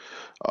give.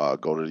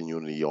 Go to the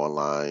Unity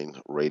Online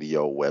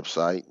Radio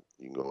website.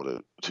 You can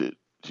go to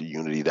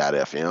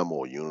unity.fm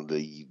or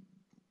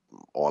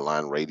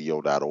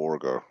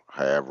unityonlineradio.org or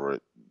however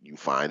you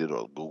find it,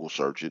 or Google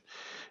search it,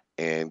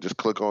 and just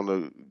click on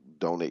the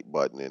donate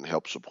button and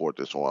help support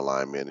this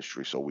online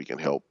ministry so we can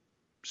help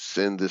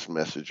send this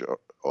message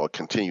or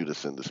continue to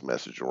send this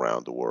message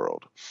around the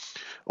world.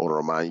 I want to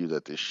remind you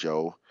that this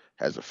show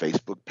has a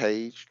Facebook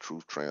page,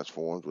 Truth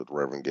Transforms with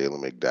Reverend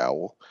Galen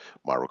McDowell.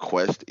 My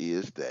request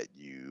is that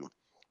you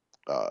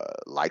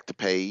like the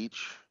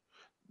page,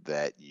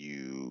 that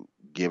you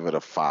give it a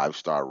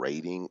 5-star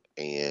rating,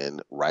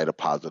 and write a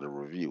positive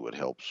review. It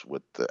helps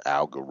with the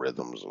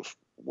algorithms of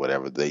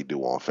whatever they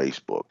do on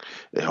Facebook.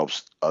 It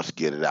helps us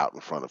get it out in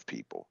front of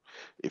people.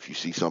 If you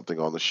see something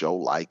on the show,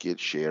 like it,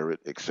 share it,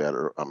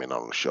 etc. On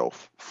the show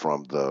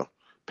from the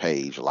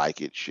page,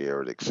 like it,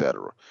 share it,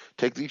 etc.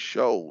 Take these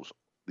shows,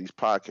 these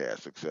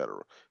podcasts,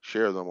 etc.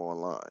 Share them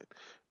online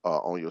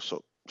on your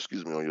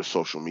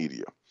social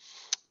media.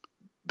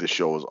 This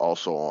show is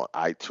also on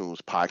iTunes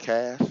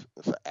Podcast.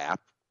 It's an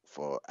app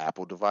for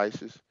Apple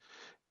devices,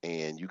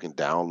 and you can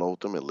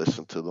download them and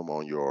listen to them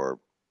on your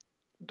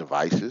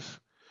devices,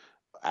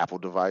 Apple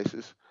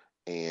devices.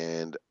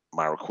 And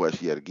my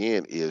request yet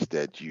again is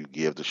that you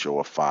give the show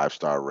a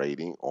 5-star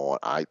rating on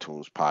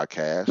iTunes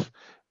Podcast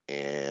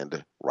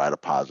and write a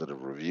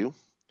positive review.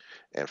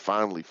 And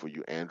finally, for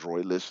you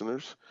Android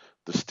listeners,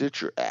 the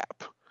Stitcher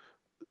app.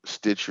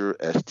 Stitcher,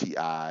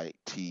 Stitcher,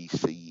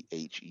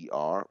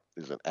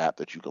 is an app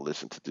that you can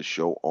listen to the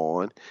show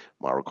on.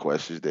 My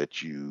request is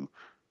that you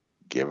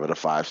give it a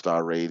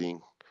 5-star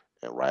rating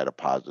and write a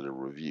positive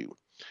review.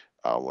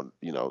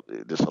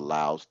 This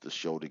allows the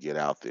show to get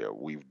out there.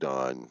 We've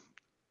done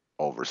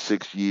over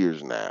 6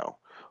 years now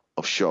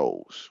of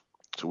shows.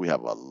 So we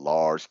have a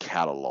large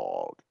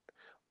catalog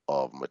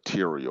of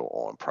material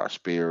on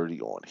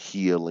prosperity, on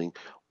healing,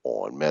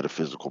 on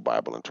metaphysical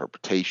Bible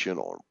interpretation,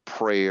 on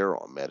prayer,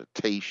 on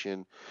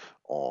meditation,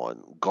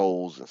 on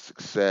goals and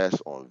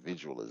success, on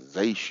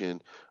visualization,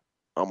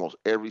 almost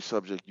every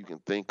subject you can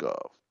think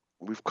of.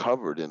 We've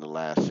covered in the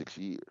last 6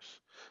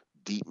 years.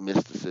 Deep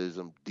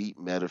mysticism, deep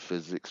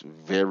metaphysics,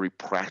 very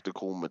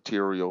practical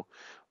material,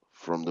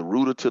 from the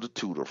rooter to the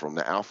tutor, from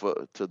the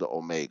alpha to the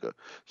omega.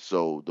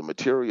 So the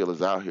material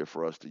is out here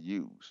for us to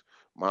use.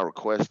 My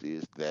request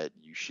is that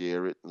you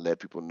share it and let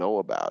people know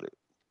about it.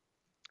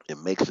 It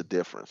makes a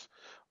difference.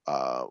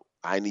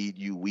 I need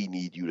you, we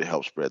need you to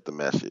help spread the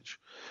message.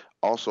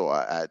 Also,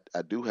 I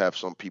do have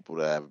some people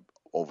that have,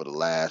 over the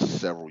last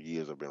several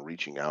years, have been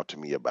reaching out to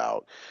me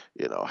about,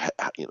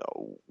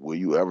 will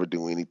you ever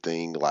do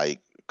anything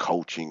like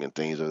coaching and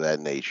things of that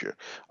nature?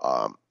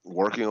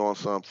 Working on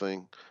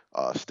something.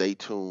 Stay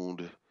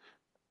tuned,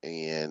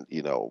 and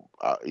it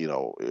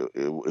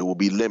will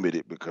be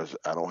limited because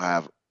I don't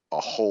have a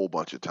whole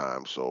bunch of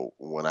time. So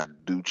when I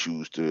do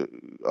choose to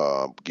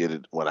get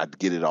it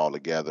all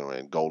together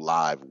and go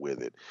live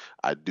with it,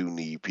 I do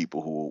need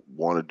people who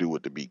want to do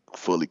it to be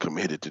fully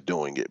committed to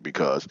doing it,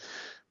 because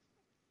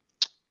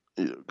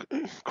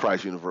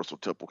Christ Universal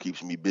Temple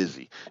keeps me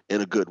busy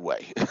in a good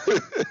way.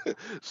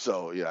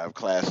 So I have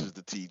classes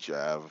to teach.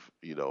 I have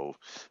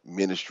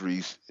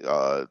ministries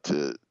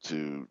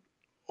to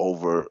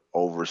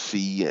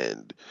oversee,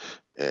 and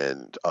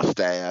a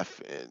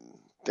staff and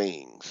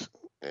things,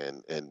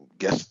 and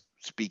guest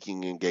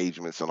speaking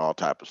engagements and all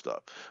type of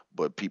stuff.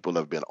 But people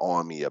have been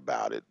on me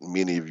about it.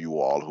 Many of you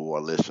all who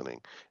are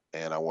listening,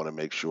 and I want to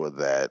make sure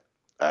that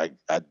I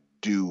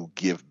do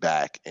give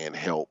back and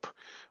help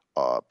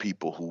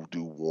people who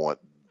do want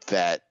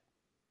that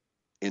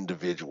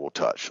individual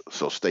touch.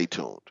 So stay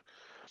tuned.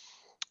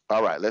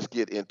 All right, let's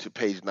get into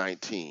page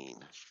 19,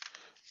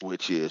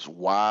 which is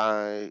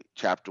why,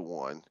 chapter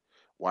 1,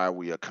 why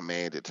we are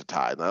commanded to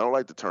tithe. Now, I don't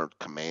like the term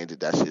commanded.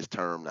 That's his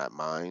term, not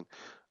mine.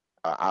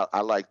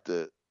 I like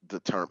the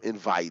term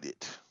invited,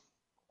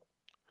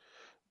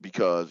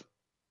 because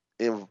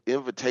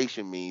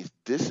invitation means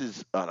this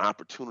is an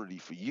opportunity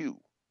for you.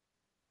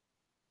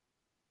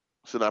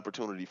 It's an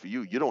opportunity for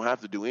you. You don't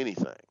have to do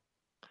anything.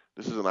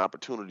 This is an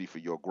opportunity for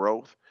your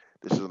growth.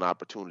 This is an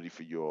opportunity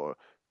for your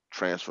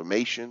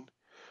transformation.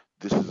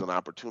 This is an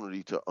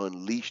opportunity to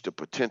unleash the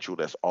potential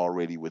that's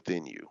already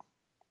within you.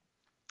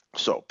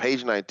 So,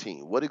 page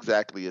 19, what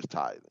exactly is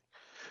tithing?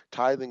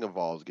 Tithing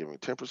involves giving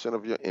 10%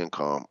 of your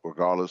income,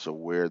 regardless of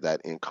where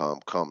that income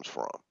comes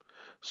from.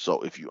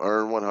 So, if you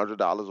earn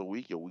 $100 a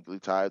week, your weekly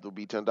tithe will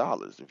be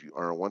 $10. If you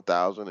earn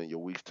 $1,000 and your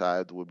week's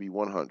tithe will be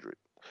 $100.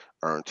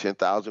 Earn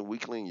 $10,000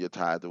 weekly and your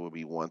tithe will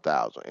be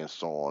 $1,000, and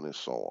so on and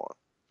so on.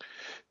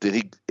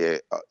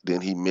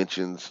 Then he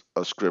mentions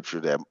a scripture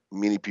that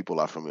many people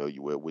are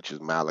familiar with, which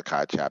is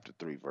Malachi chapter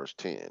 3, verse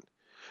 10.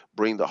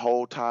 Bring the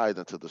whole tithe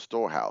into the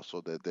storehouse,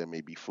 so that there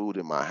may be food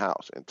in my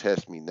house, and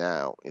test me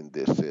now in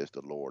this, says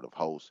the Lord of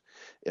hosts,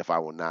 if I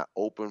will not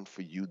open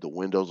for you the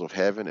windows of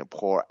heaven and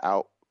pour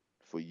out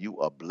for you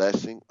a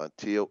blessing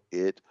until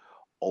it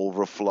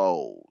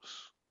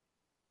overflows.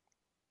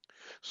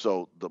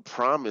 So the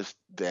promise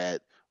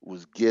that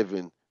was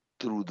given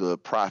through the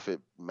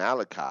prophet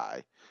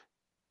Malachi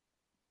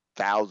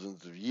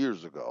thousands of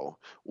years ago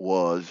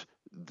was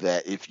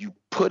that if you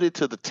put it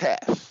to the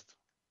test,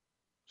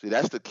 see,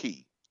 that's the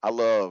key. I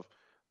love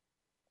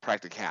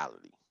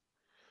practicality.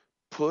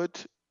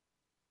 Put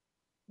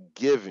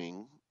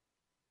giving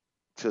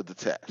to the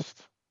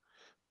test.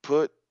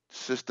 Put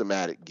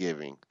systematic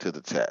giving to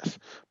the test.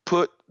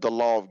 Put the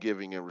law of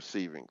giving and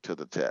receiving to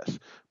the test.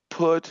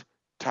 Put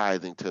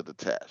tithing to the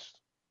test.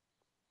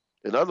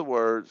 In other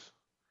words,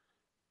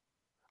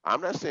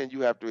 I'm not saying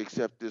you have to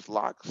accept this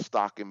lock,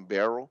 stock, and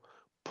barrel.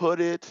 Put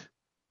it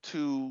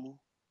to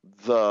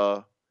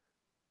the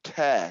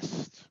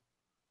test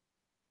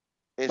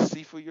and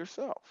see for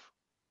yourself.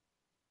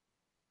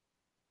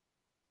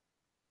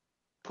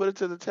 Put it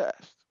to the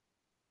test.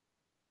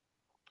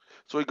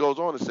 So he goes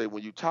on to say,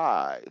 when you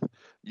tithe,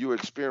 you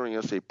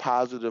experience a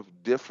positive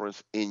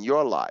difference in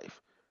your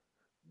life.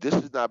 This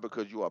is not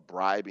because you are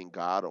bribing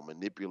God or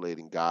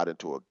manipulating God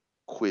into a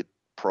quid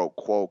pro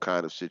quo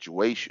kind of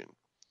situation.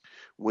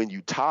 When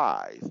you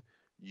tithe,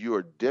 you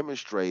are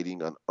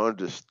demonstrating an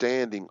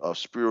understanding of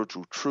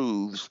spiritual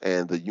truths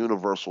and the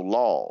universal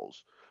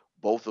laws,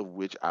 both of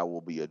which I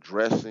will be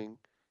addressing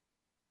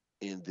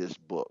in this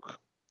book.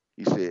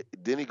 He said,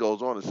 then he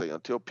goes on to say,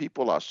 until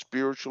people are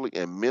spiritually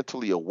and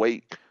mentally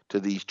awake to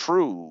these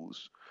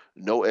truths,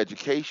 no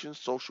education,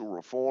 social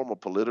reform, or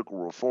political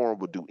reform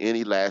will do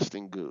any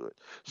lasting good.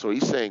 So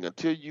he's saying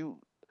until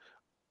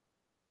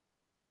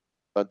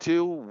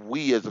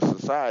we as a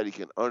society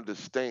can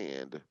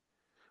understand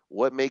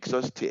what makes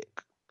us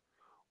tick,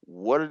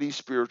 what are these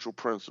spiritual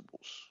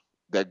principles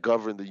that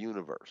govern the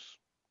universe,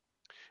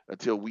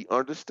 until we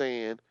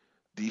understand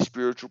these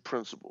spiritual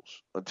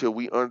principles, until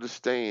we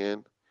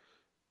understand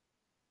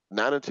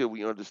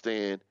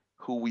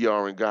who we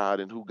are in God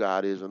and who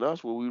God is in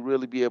us, will we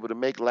really be able to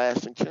make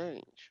lasting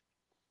change.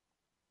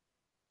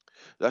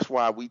 That's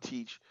why we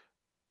teach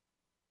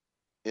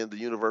in the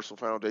Universal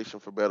Foundation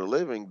for Better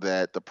Living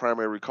that the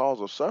primary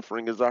cause of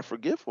suffering is our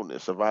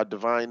forgetfulness of our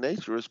divine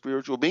nature as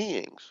spiritual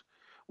beings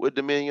with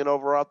dominion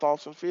over our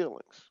thoughts and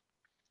feelings.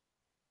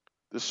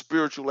 The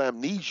spiritual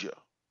amnesia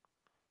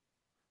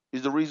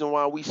is the reason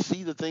why we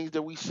see the things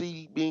that we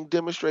see being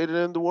demonstrated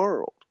in the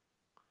world.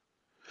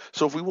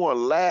 So if we want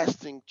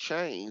lasting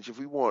change, if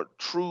we want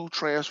true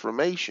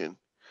transformation,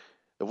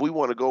 if we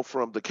want to go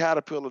from the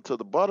caterpillar to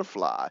the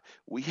butterfly,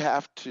 we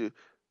have to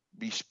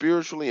be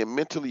spiritually and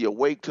mentally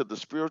awake to the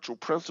spiritual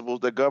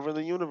principles that govern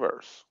the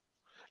universe,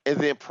 and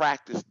then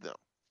practice them.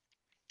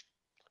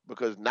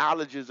 Because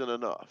knowledge isn't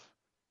enough.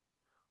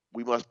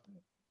 We must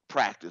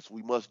practice.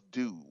 We must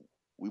do.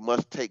 We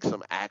must take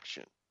some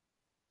action.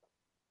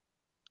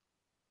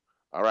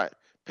 All right,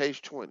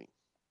 page 20.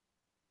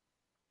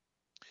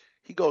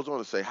 He goes on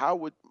to say, how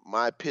would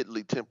my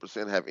piddly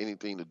 10% have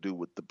anything to do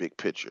with the big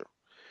picture?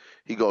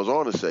 He goes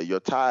on to say, your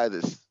tithe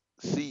is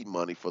seed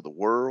money for the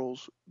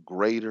world's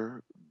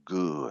greater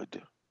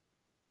good.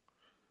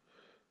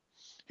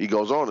 He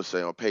goes on to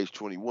say on page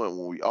 21,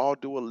 when we all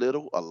do a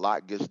little, a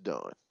lot gets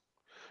done.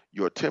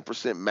 Your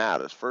 10%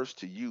 matters first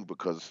to you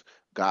because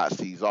God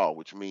sees all,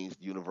 which means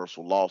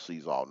universal law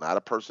sees all, not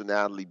a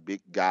personality,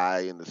 big guy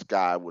in the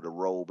sky with a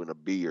robe and a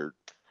beard.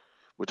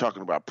 We're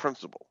talking about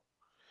principle.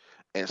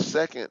 And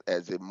second,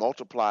 as it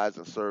multiplies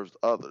and serves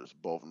others,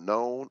 both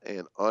known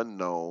and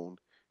unknown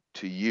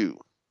to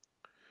you.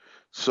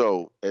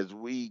 So as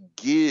we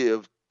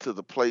give to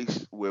the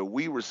place where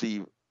we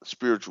receive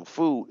spiritual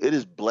food, it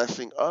is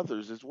blessing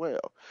others as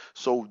well.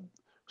 So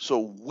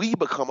we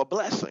become a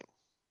blessing.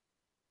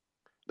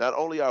 Not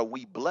only are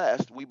we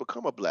blessed, we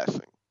become a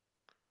blessing.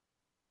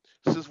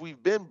 Since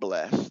we've been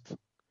blessed,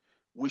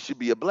 we should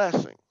be a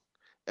blessing.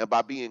 And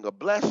by being a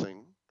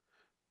blessing,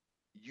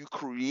 you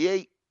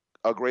create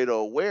a greater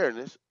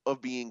awareness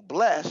of being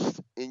blessed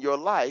in your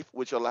life,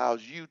 which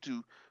allows you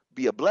to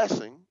be a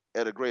blessing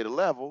at a greater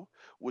level,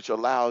 which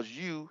allows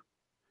you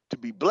to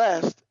be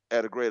blessed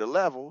at a greater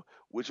level,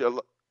 which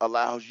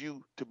allows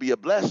you to be a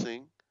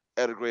blessing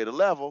at a greater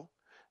level,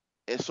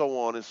 and so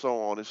on and so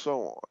on and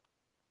so on.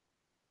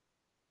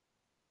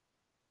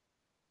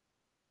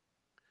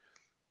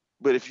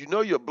 But if you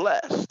know you're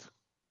blessed,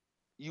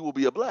 you will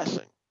be a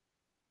blessing.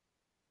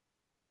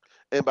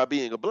 And by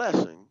being a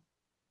blessing,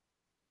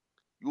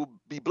 you will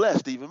be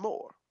blessed even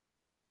more.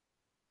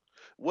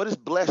 What does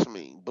bless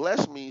mean?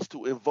 Bless means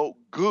to invoke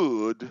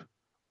good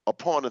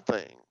upon a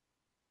thing.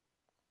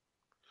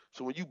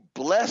 So when you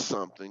bless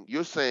something,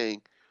 you're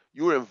saying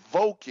you're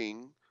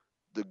invoking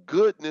the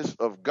goodness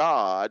of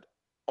God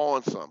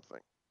on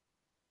something.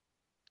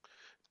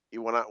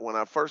 When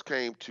I first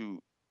came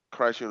to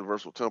Christ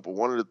Universal Temple,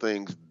 one of the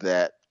things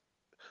that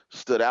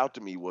stood out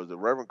to me was that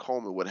Reverend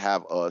Coleman would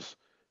have us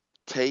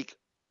take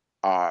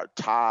our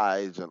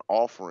tithes and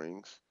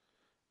offerings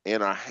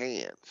in our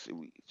hands.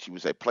 She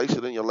would say, place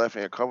it in your left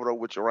hand, cover it over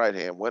with your right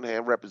hand. One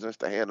hand represents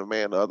the hand of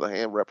man, the other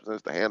hand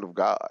represents the hand of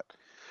God.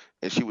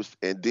 And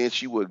then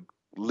she would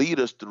lead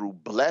us through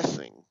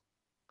blessing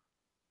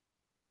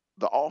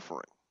the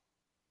offering.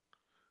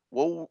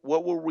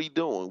 What were we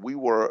doing? We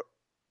were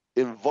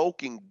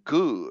invoking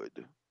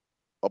good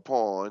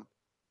upon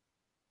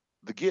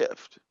the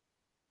gift,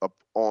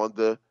 on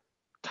the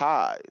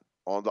tithe,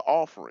 on the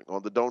offering,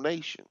 on the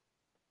donation.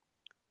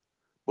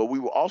 But we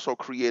were also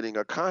creating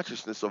a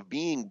consciousness of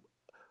being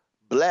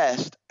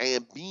blessed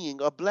and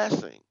being a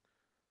blessing.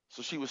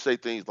 So she would say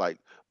things like,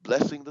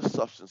 blessing the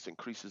substance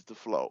increases the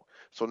flow.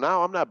 So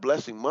now I'm not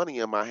blessing money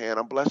in my hand,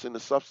 I'm blessing the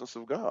substance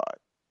of God.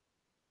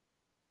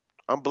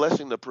 I'm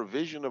blessing the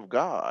provision of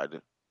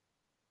God.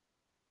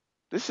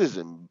 This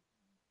isn't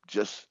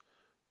just,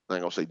 I'm not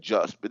going to say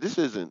just, but this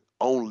isn't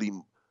only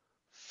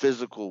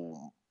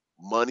physical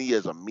money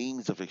as a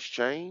means of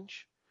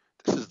exchange.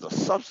 This is the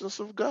substance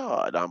of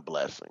God I'm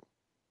blessing.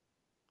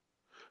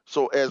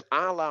 So as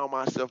I allow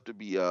myself to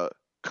be a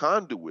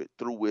conduit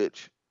through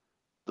which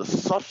the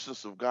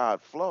substance of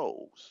God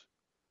flows,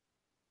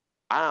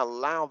 I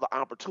allow the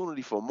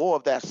opportunity for more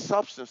of that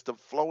substance to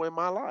flow in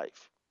my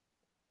life.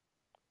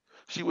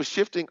 She was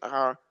shifting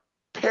our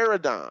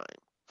paradigm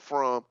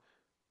from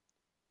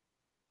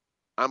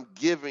I'm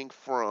giving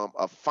from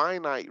a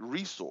finite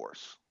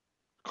resource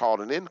called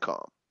an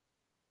income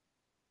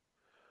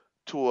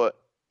to an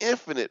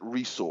infinite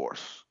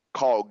resource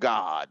called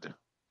God.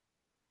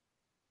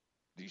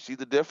 Do you see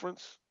the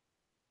difference?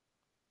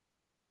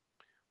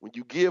 When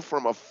you give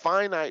from a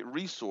finite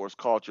resource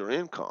called your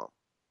income,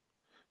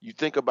 you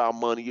think about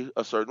money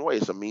a certain way.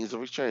 It's a means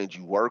of exchange.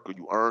 You work or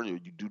you earn or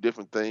you do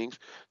different things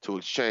to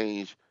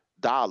exchange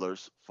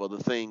dollars for the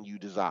thing you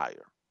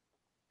desire.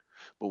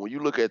 But when you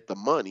look at the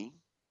money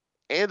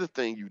and the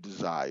thing you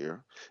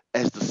desire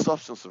as the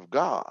substance of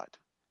God,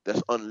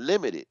 that's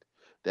unlimited,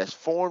 that's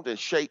formed and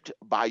shaped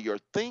by your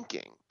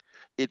thinking,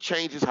 it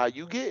changes how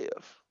you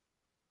give.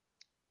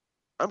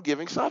 I'm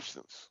giving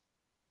substance.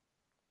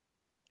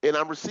 And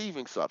I'm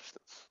receiving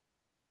substance,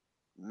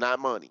 not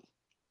money.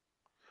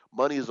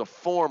 Money is a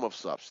form of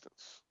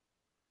substance.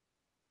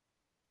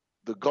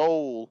 The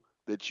goal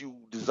that you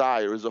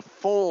desire is a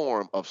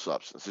form of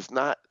substance. It's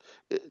not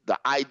the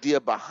idea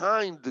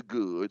behind the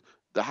good,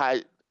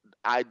 the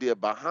idea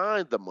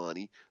behind the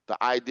money,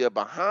 the idea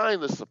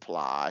behind the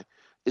supply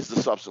is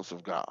the substance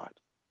of God.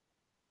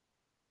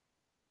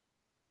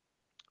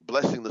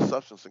 Blessing the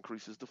substance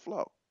increases the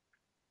flow.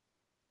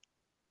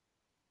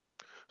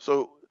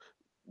 So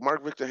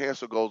Mark Victor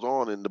Hansen goes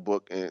on in the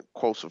book and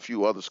quotes a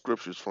few other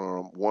scriptures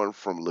from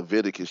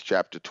Leviticus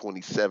chapter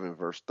 27,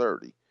 verse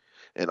 30.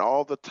 And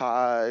all the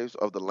tithes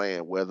of the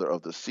land, whether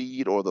of the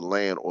seed or the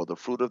land or the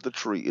fruit of the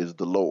tree, is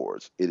the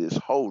Lord's. It is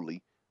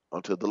holy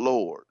unto the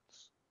Lord,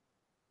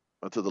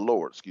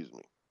 excuse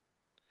me.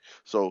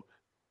 So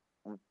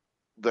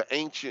the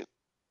ancient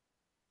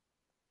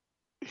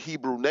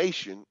Hebrew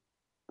nation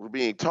were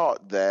being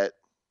taught that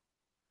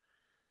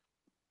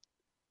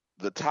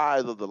the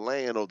tithe of the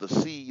land or the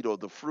seed or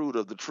the fruit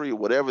of the tree or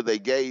whatever they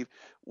gave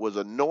was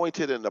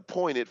anointed and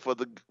appointed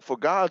for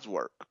God's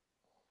work.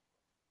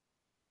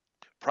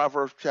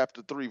 Proverbs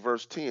chapter 3,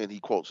 verse 10, he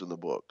quotes in the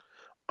book,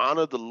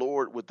 honor the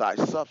Lord with thy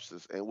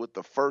substance and with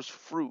the first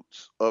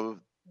fruits of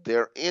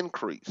their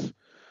increase.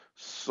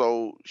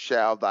 So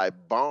shall thy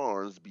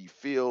barns be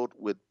filled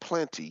with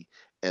plenty,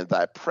 and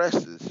thy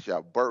presses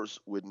shall burst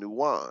with new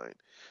wine.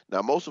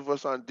 Now, most of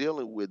us aren't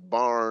dealing with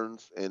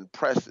barns and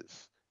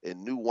presses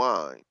and new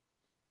wine,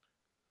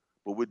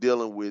 but we're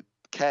dealing with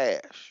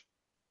cash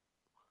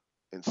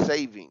and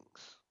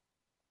savings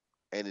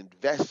and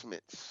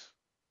investments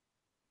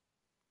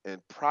and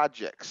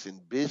projects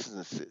and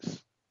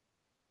businesses.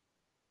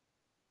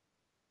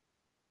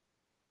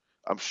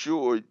 I'm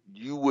sure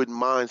you wouldn't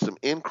mind some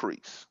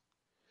increase.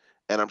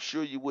 And I'm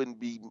sure you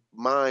wouldn't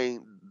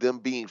mind them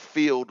being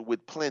filled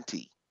with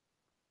plenty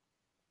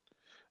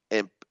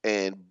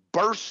and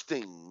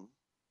bursting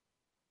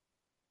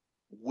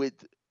with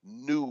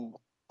new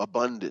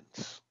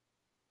abundance.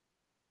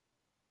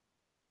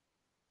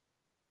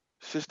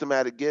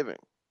 Systematic giving.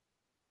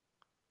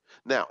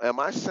 Now, am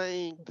I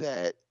saying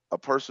that a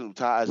person who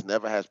tithes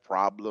never has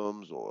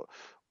problems or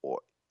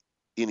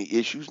any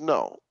issues?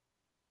 No,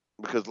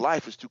 because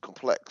life is too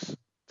complex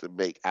to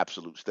make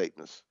absolute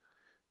statements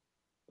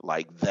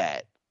like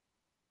that.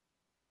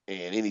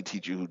 And any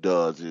teacher who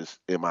does is,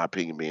 in my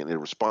opinion, being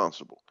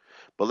irresponsible.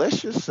 But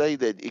let's just say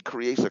that it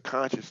creates a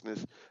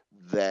consciousness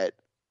that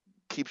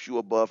keeps you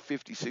above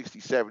 50,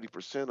 60,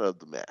 70% of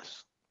the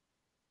mess,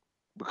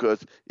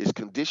 because it's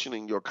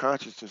conditioning your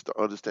consciousness to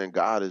understand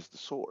God as the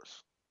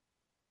source.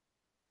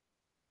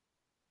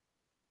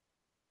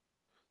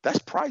 That's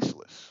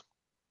priceless.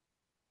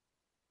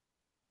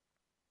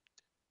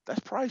 That's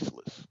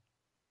priceless.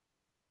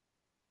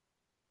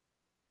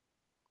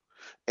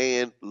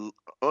 And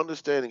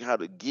understanding how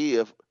to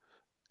give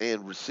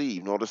and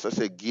receive, notice I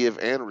said give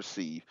and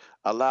receive,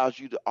 allows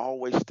you to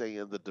always stay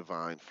in the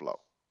divine flow.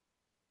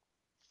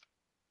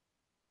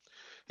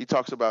 He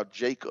talks about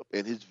Jacob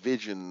and his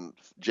vision,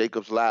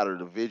 Jacob's ladder,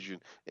 the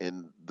vision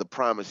and the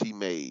promise he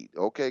made.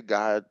 Okay,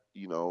 God,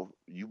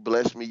 you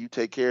bless me, you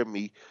take care of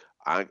me.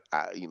 I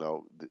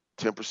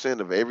 10%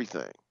 of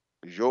everything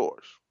is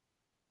yours.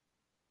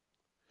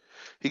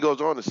 He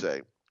goes on to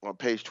say on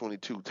page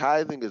 22,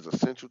 tithing is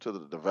essential to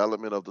the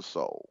development of the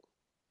soul.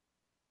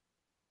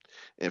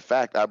 In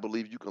fact, I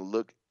believe you can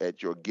look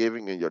at your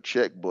giving in your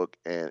checkbook,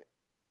 and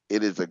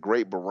it is a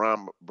great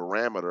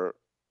barometer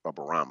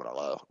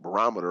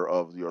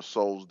of your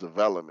soul's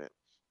development,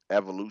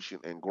 evolution,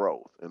 and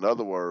growth. In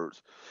other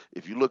words,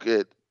 if you look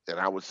at, and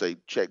I would say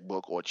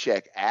checkbook or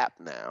check app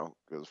now,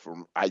 because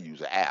I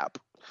use an app,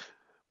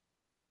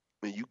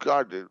 and you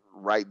got to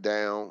write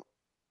down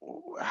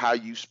how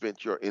you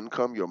spent your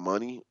income, your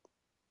money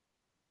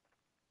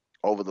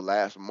over the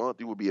last month,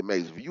 you would be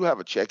amazed. If you have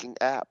a checking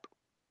app,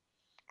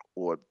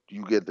 or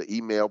you get the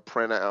email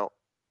printout,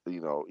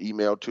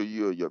 email to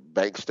you, or your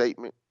bank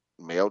statement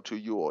mailed to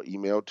you or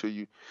emailed to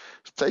you,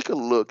 take a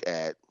look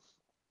at,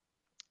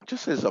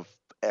 just as an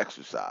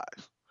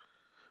exercise,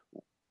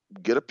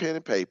 get a pen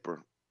and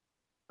paper,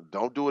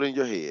 don't do it in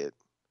your head,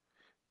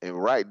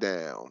 and write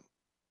down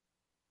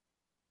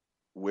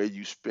where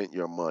you spent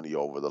your money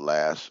over the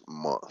last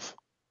month.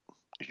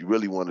 If you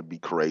really want to be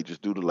courageous,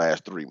 do the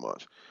last 3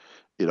 months.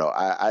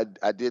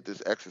 I did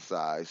this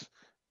exercise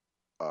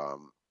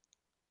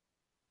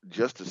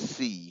just to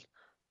see,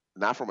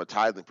 not from a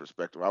tithing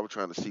perspective. I was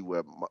trying to see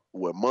where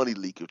money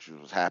leakage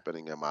was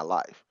happening in my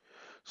life.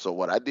 So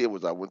what I did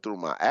was I went through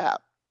my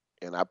app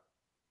and I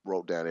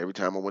wrote down every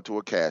time I went to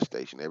a gas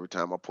station, every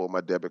time I pulled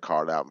my debit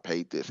card out and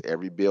paid this,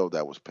 every bill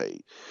that was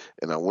paid.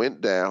 And I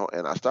went down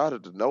and I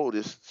started to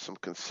notice some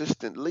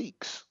consistent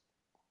leaks.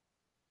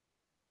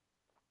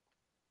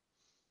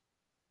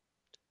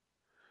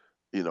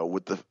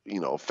 With the,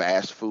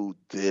 fast food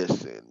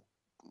this, and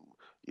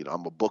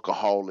I'm a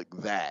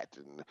bookaholic that,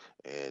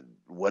 and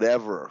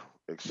whatever,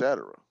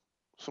 etc.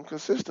 Some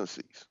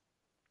consistencies.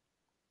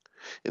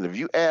 And if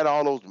you add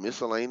all those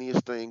miscellaneous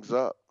things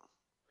up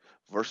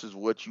versus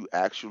what you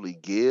actually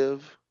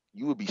give,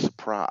 you would be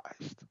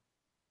surprised.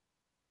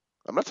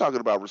 I'm not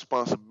talking about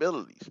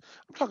responsibilities.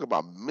 I'm talking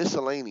about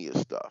miscellaneous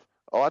stuff.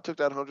 Oh, I took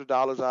that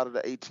 $100 out of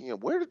the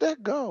ATM. Where did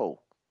that go?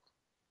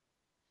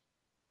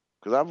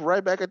 Because I'm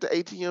right back at the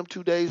ATM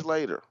 2 days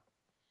later.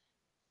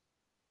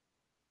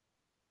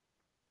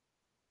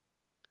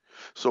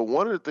 So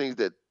one of the things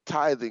that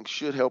tithing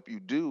should help you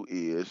do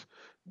is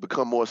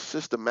become more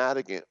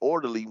systematic and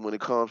orderly when it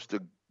comes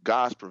to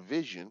God's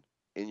provision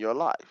in your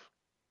life.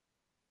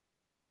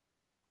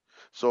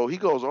 So he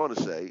goes on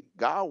to say,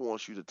 God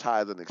wants you to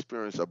tithe and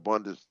experience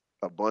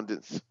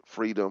abundance,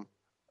 freedom.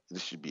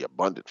 This should be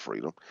abundant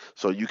freedom.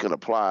 So you can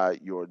apply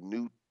your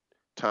new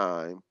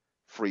time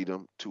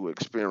freedom to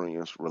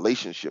experience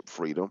relationship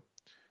freedom,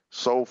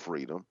 soul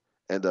freedom,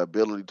 and the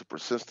ability to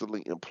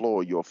persistently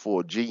employ your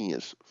full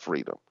genius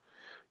freedom.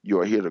 You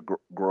are here to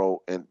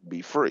grow and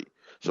be free.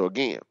 So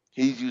again,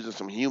 he's using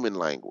some human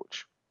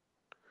language.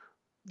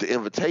 The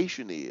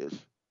invitation is,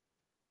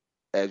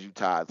 as you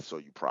tithe, so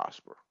you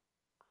prosper.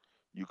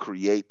 You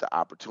create the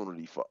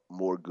opportunity for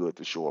more good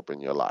to show up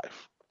in your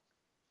life.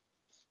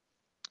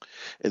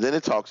 And then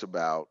it talks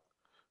about,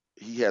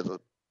 he has a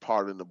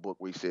part in the book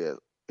where he says,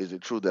 is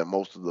it true that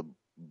most of the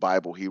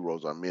Bible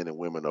heroes are men and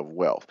women of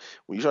wealth?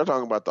 When you start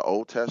talking about the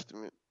Old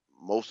Testament,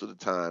 most of the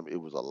time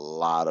it was a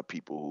lot of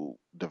people who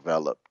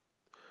developed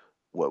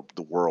what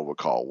the world would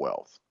call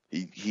wealth.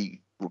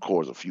 He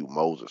records a few: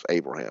 Moses,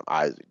 Abraham,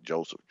 Isaac,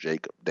 Joseph,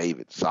 Jacob,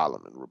 David,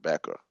 Solomon,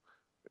 Rebecca,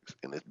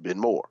 and it's been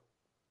more.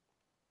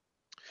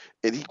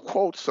 And he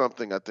quotes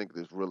something I think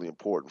that's really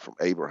important from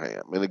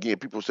Abraham. And again,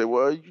 people say,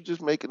 well, you're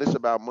just making this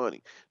about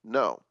money.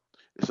 No,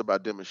 it's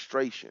about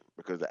demonstration,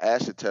 because the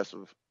acid test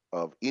of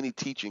of any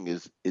teaching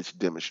is its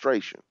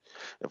demonstration.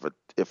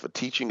 If a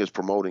teaching is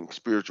promoting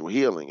spiritual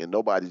healing and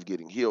nobody's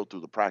getting healed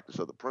through the practice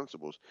of the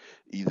principles,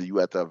 either you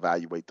have to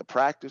evaluate the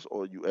practice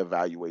or you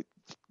evaluate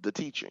the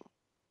teaching,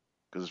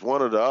 because it's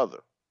one or the other.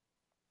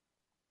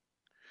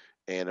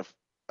 And if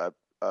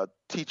a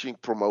teaching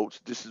promotes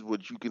this is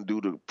what you can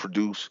do to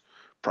produce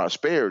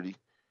prosperity,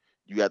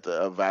 you have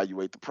to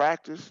evaluate the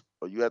practice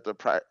or you have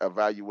to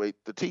evaluate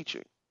the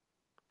teaching,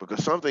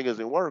 because something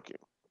isn't working.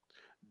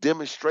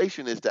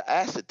 Demonstration is the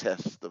acid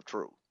test of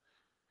truth,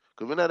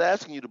 because we're not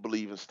asking you to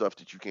believe in stuff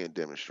that you can't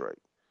demonstrate.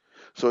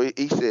 So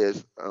he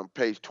says on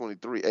page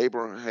 23,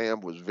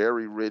 Abraham was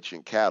very rich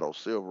in cattle,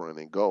 silver, and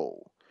in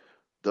gold,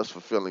 thus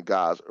fulfilling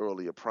God's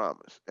earlier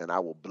promise. And I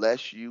will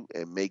bless you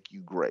and make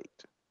you great.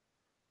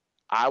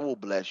 I will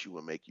bless you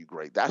and make you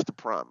great. That's the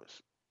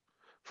promise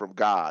from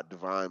God,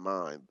 divine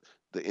mind,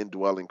 the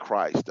indwelling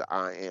Christ, the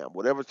I am.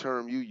 Whatever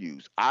term you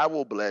use, I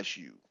will bless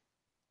you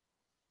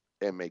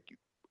and make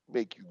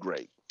you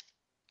great.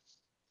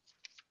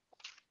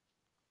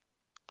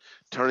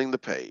 Turning the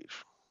page.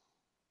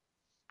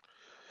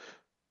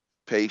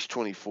 Page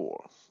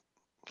 24.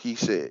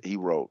 He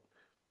wrote,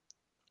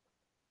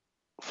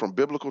 from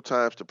biblical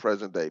times to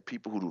present day,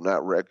 people who do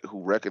not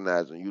who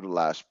recognize and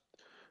utilize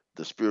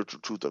the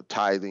spiritual truth of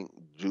tithing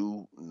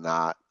do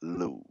not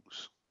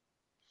lose.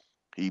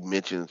 He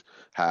mentions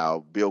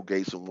how Bill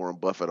Gates and Warren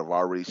Buffett have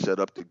already set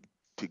up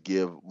to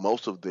give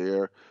most of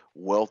their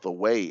wealth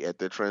away at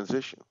their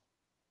transition,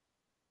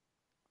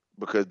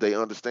 because they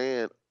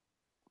understand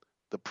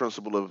the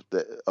principle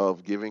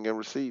of giving and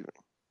receiving.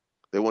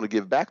 They want to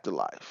give back to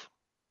life.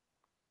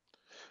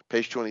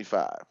 Page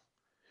 25.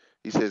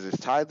 He says, is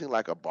tithing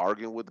like a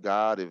bargain with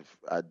God? If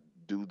I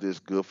do this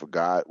good for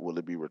God, will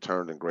it be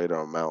returned in greater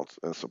amounts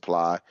and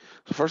supply?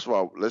 So first of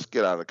all, let's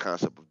get out of the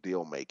concept of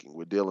deal making.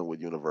 We're dealing with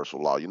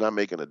universal law. You're not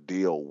making a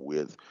deal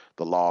with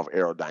the law of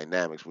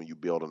aerodynamics. When you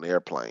build an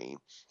airplane,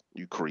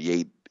 you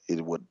create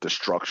it with the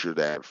structure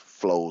that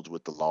flows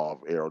with the law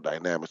of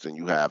aerodynamics, and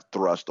you have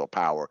thrust or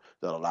power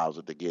that allows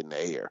it to get in the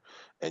air,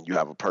 and you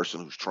have a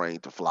person who's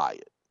trained to fly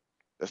it.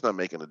 That's not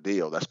making a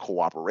deal. That's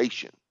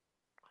cooperation.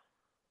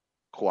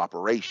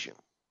 Cooperation.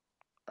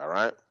 All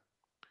right?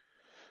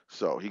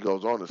 So he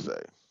goes on to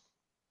say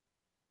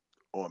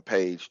on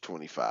page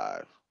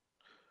 25,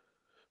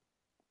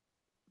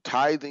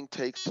 tithing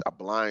takes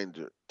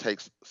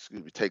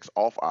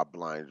off our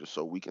blinders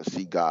so we can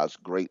see God's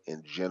great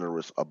and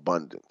generous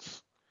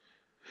abundance.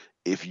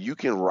 If you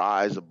can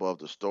rise above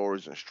the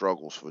stories and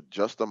struggles for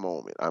just a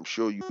moment, I'm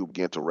sure you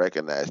begin to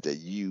recognize that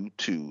you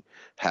too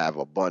have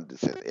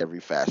abundance in every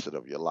facet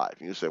of your life.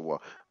 And you say,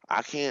 well,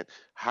 how can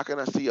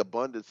I see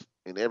abundance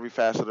in every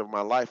facet of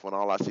my life when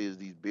all I see is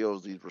these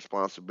bills, these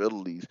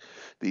responsibilities,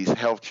 these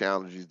health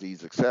challenges,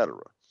 these etc.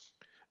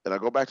 And I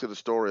go back to the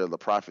story of the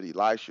prophet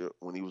Elisha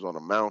when he was on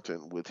a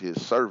mountain with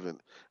his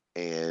servant,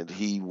 and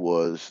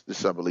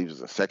this I believe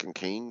is in 2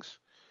 Kings,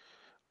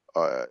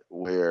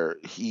 where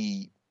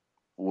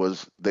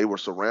they were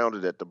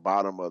surrounded at the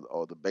bottom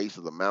or the base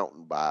of the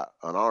mountain by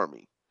an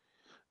army.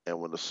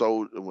 And when the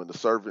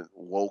servant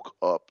woke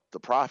up the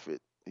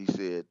prophet, he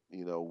said,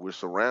 we're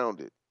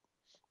surrounded.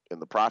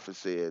 And the prophet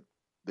said,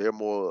 they're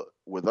more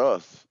with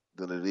us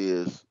than it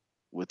is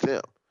with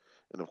them.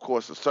 And of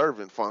course, the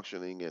servant,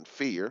 functioning in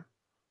fear,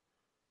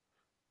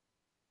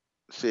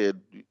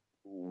 said,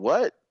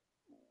 what?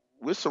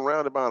 We're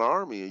surrounded by an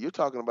army, and you're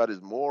talking about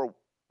is more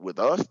with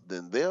us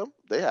than them?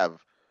 They have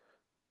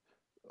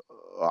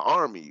an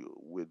army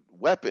with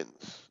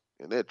weapons,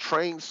 and they're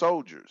trained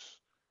soldiers,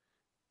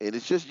 and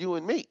it's just you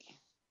and me.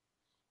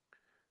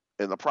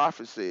 And the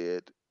prophet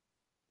said,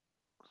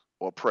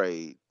 or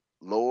prayed,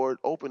 Lord,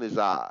 open his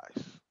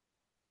eyes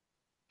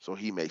so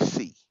he may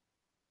see.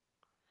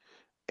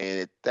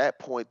 And at that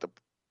point,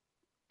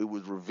 it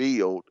was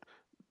revealed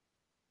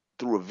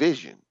through a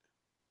vision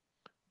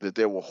that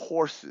there were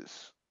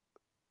horses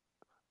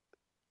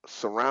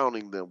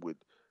surrounding them with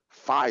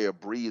fire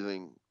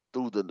breathing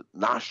through the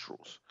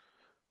nostrils.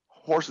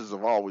 Horses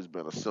have always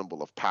been a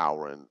symbol of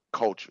power in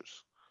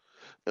cultures.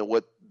 And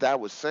what that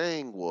was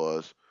saying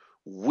was,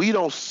 we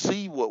don't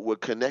see what we're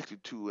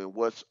connected to and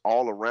what's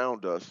all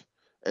around us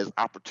as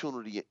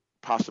opportunity,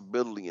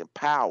 possibility, and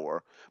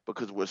power,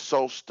 because we're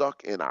so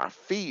stuck in our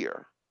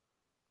fear.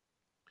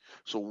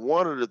 So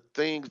one of the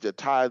things that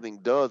tithing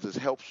does is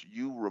helps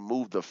you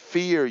remove the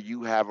fear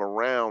you have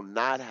around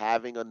not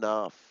having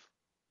enough.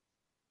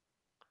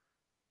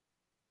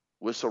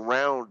 We're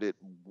surrounded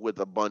with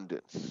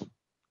abundance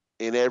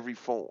in every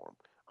form.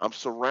 I'm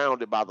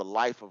surrounded by the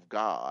life of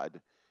God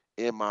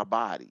in my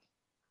body.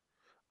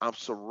 I'm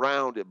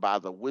surrounded by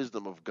the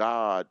wisdom of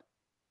God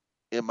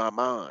in my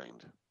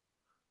mind.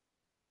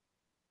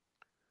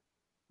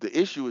 The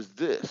issue is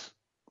this.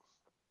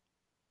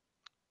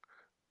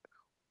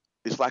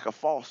 It's like a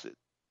faucet.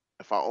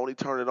 If I only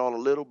turn it on a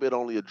little bit,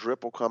 only a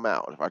drip will come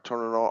out. If I turn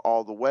it on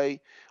all the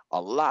way,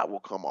 a lot will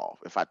come off.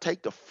 If I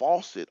take the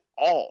faucet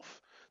off,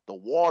 the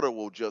water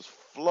will just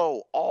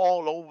flow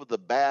all over the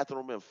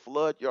bathroom and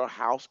flood your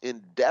house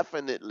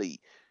indefinitely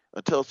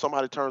until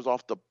somebody turns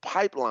off the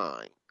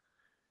pipeline.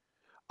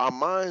 Our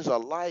minds are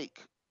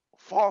like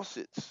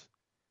faucets.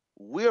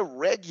 We're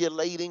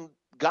regulating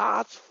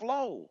God's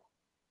flow.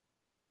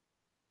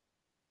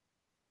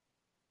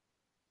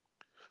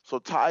 So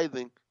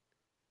tithing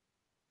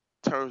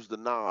turns the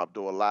knob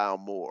to allow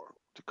more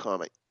to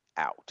come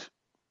out.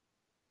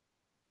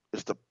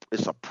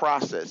 It's a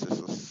process.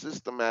 It's a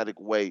systematic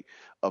way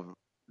of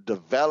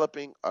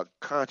developing a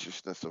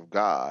consciousness of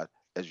God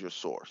as your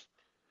source.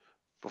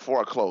 Before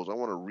I close, I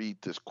want to read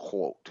this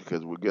quote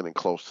because we're getting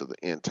close to the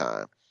end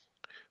time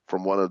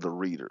from one of the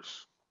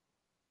readers,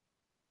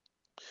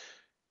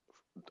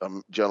 a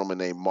gentleman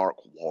named Mark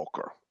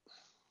Walker.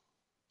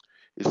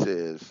 It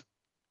says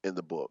in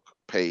the book,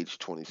 page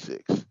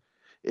 26,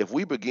 if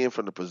we begin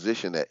from the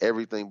position that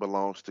everything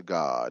belongs to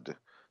God,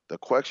 the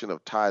question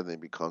of tithing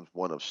becomes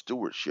one of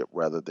stewardship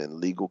rather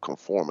than legal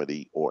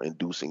conformity or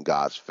inducing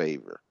God's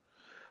favor.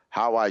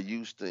 How I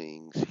use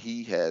things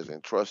he has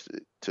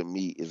entrusted to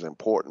me is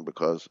important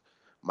because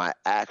my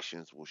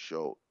actions will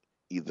show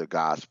either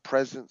God's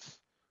presence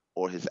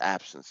or his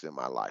absence in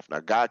my life. Now,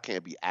 God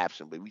can't be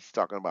absent, but he's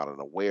talking about an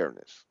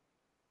awareness.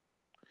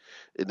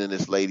 And then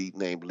this lady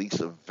named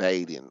Lisa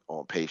Vaden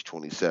on page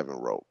 27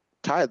 wrote,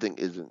 tithing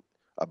isn't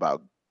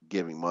about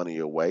giving money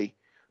away.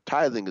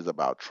 Tithing is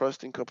about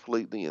trusting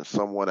completely in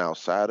someone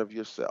outside of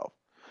yourself,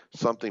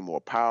 something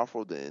more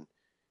powerful than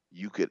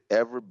you could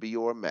ever be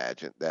or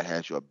imagine that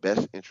has your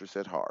best interests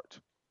at heart.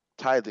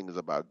 Tithing is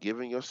about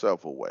giving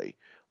yourself away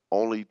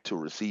only to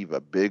receive a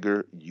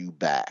bigger you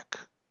back.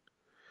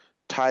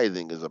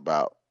 Tithing is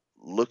about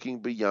looking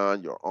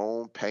beyond your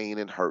own pain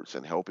and hurts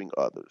and helping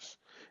others.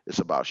 It's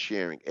about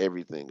sharing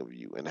everything of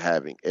you and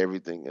having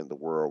everything in the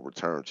world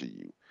return to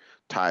you.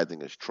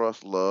 Tithing is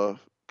trust, love,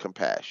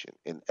 compassion.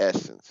 In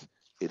essence,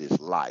 it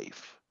is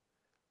life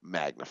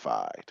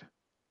magnified.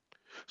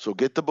 So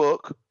get the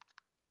book,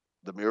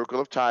 The Miracle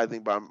of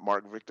Tithing by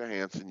Mark Victor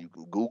Hansen. You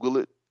can Google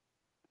it,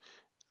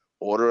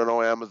 order it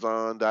on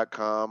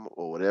Amazon.com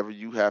or whatever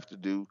you have to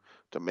do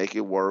to make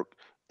it work.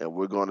 And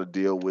we're going to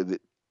deal with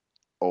it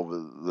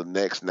over the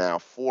next now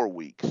 4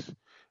 weeks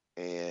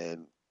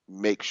and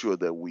make sure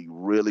that we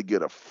really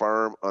get a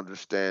firm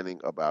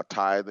understanding about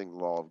tithing,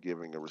 law of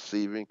giving and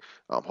receiving.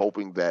 I'm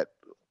hoping that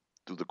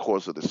through the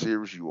course of the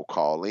series, you will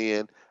call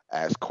in,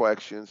 ask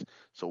questions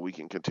so we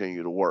can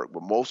continue to work.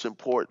 But most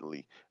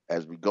importantly,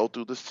 as we go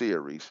through the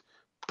series,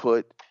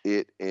 put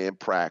it in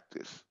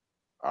practice.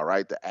 All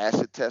right? The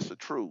acid test of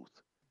truth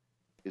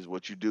is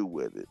what you do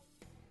with it.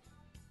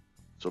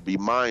 So be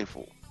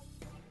mindful.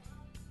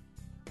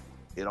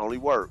 It only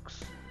works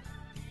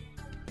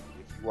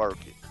if you work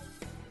it.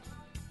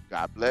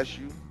 God bless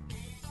you,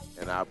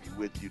 and I'll be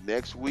with you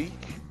next week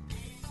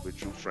with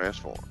Truth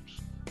Transforms.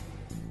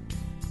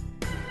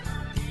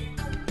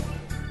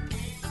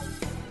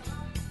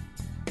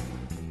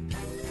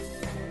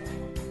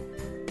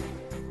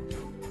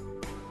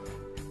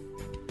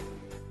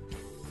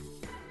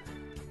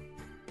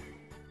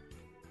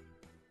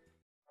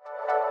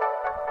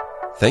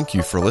 Thank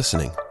you for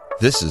listening.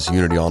 This is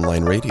Unity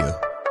Online Radio,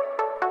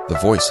 the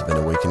voice of an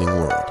awakening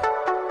world.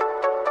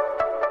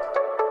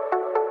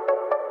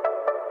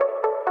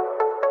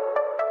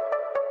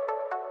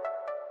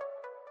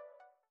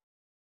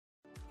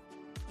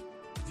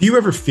 Do you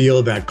ever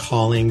feel that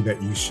calling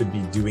that you should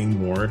be doing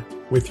more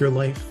with your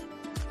life?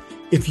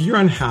 If you're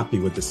unhappy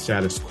with the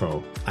status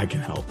quo, I can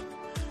help.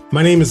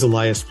 My name is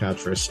Elias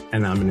Patras,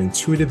 and I'm an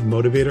intuitive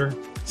motivator,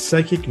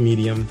 psychic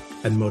medium,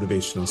 and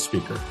motivational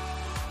speaker.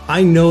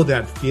 I know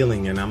that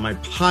feeling, and on my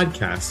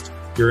podcast,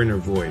 Your Inner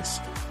Voice,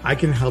 I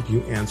can help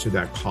you answer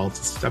that call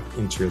to step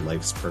into your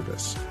life's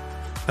purpose.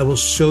 I will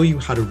show you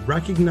how to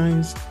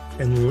recognize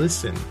and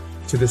listen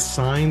to the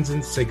signs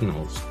and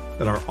signals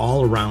that are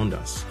all around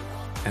us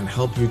and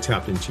help you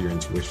tap into your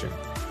intuition.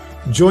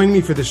 Join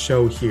me for the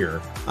show here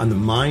on the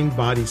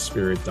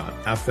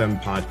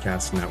MindBodySpirit.fm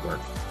podcast network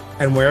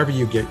and wherever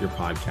you get your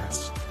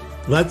podcasts.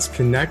 Let's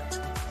connect,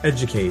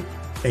 educate,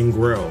 and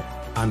grow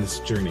on this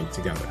journey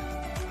together.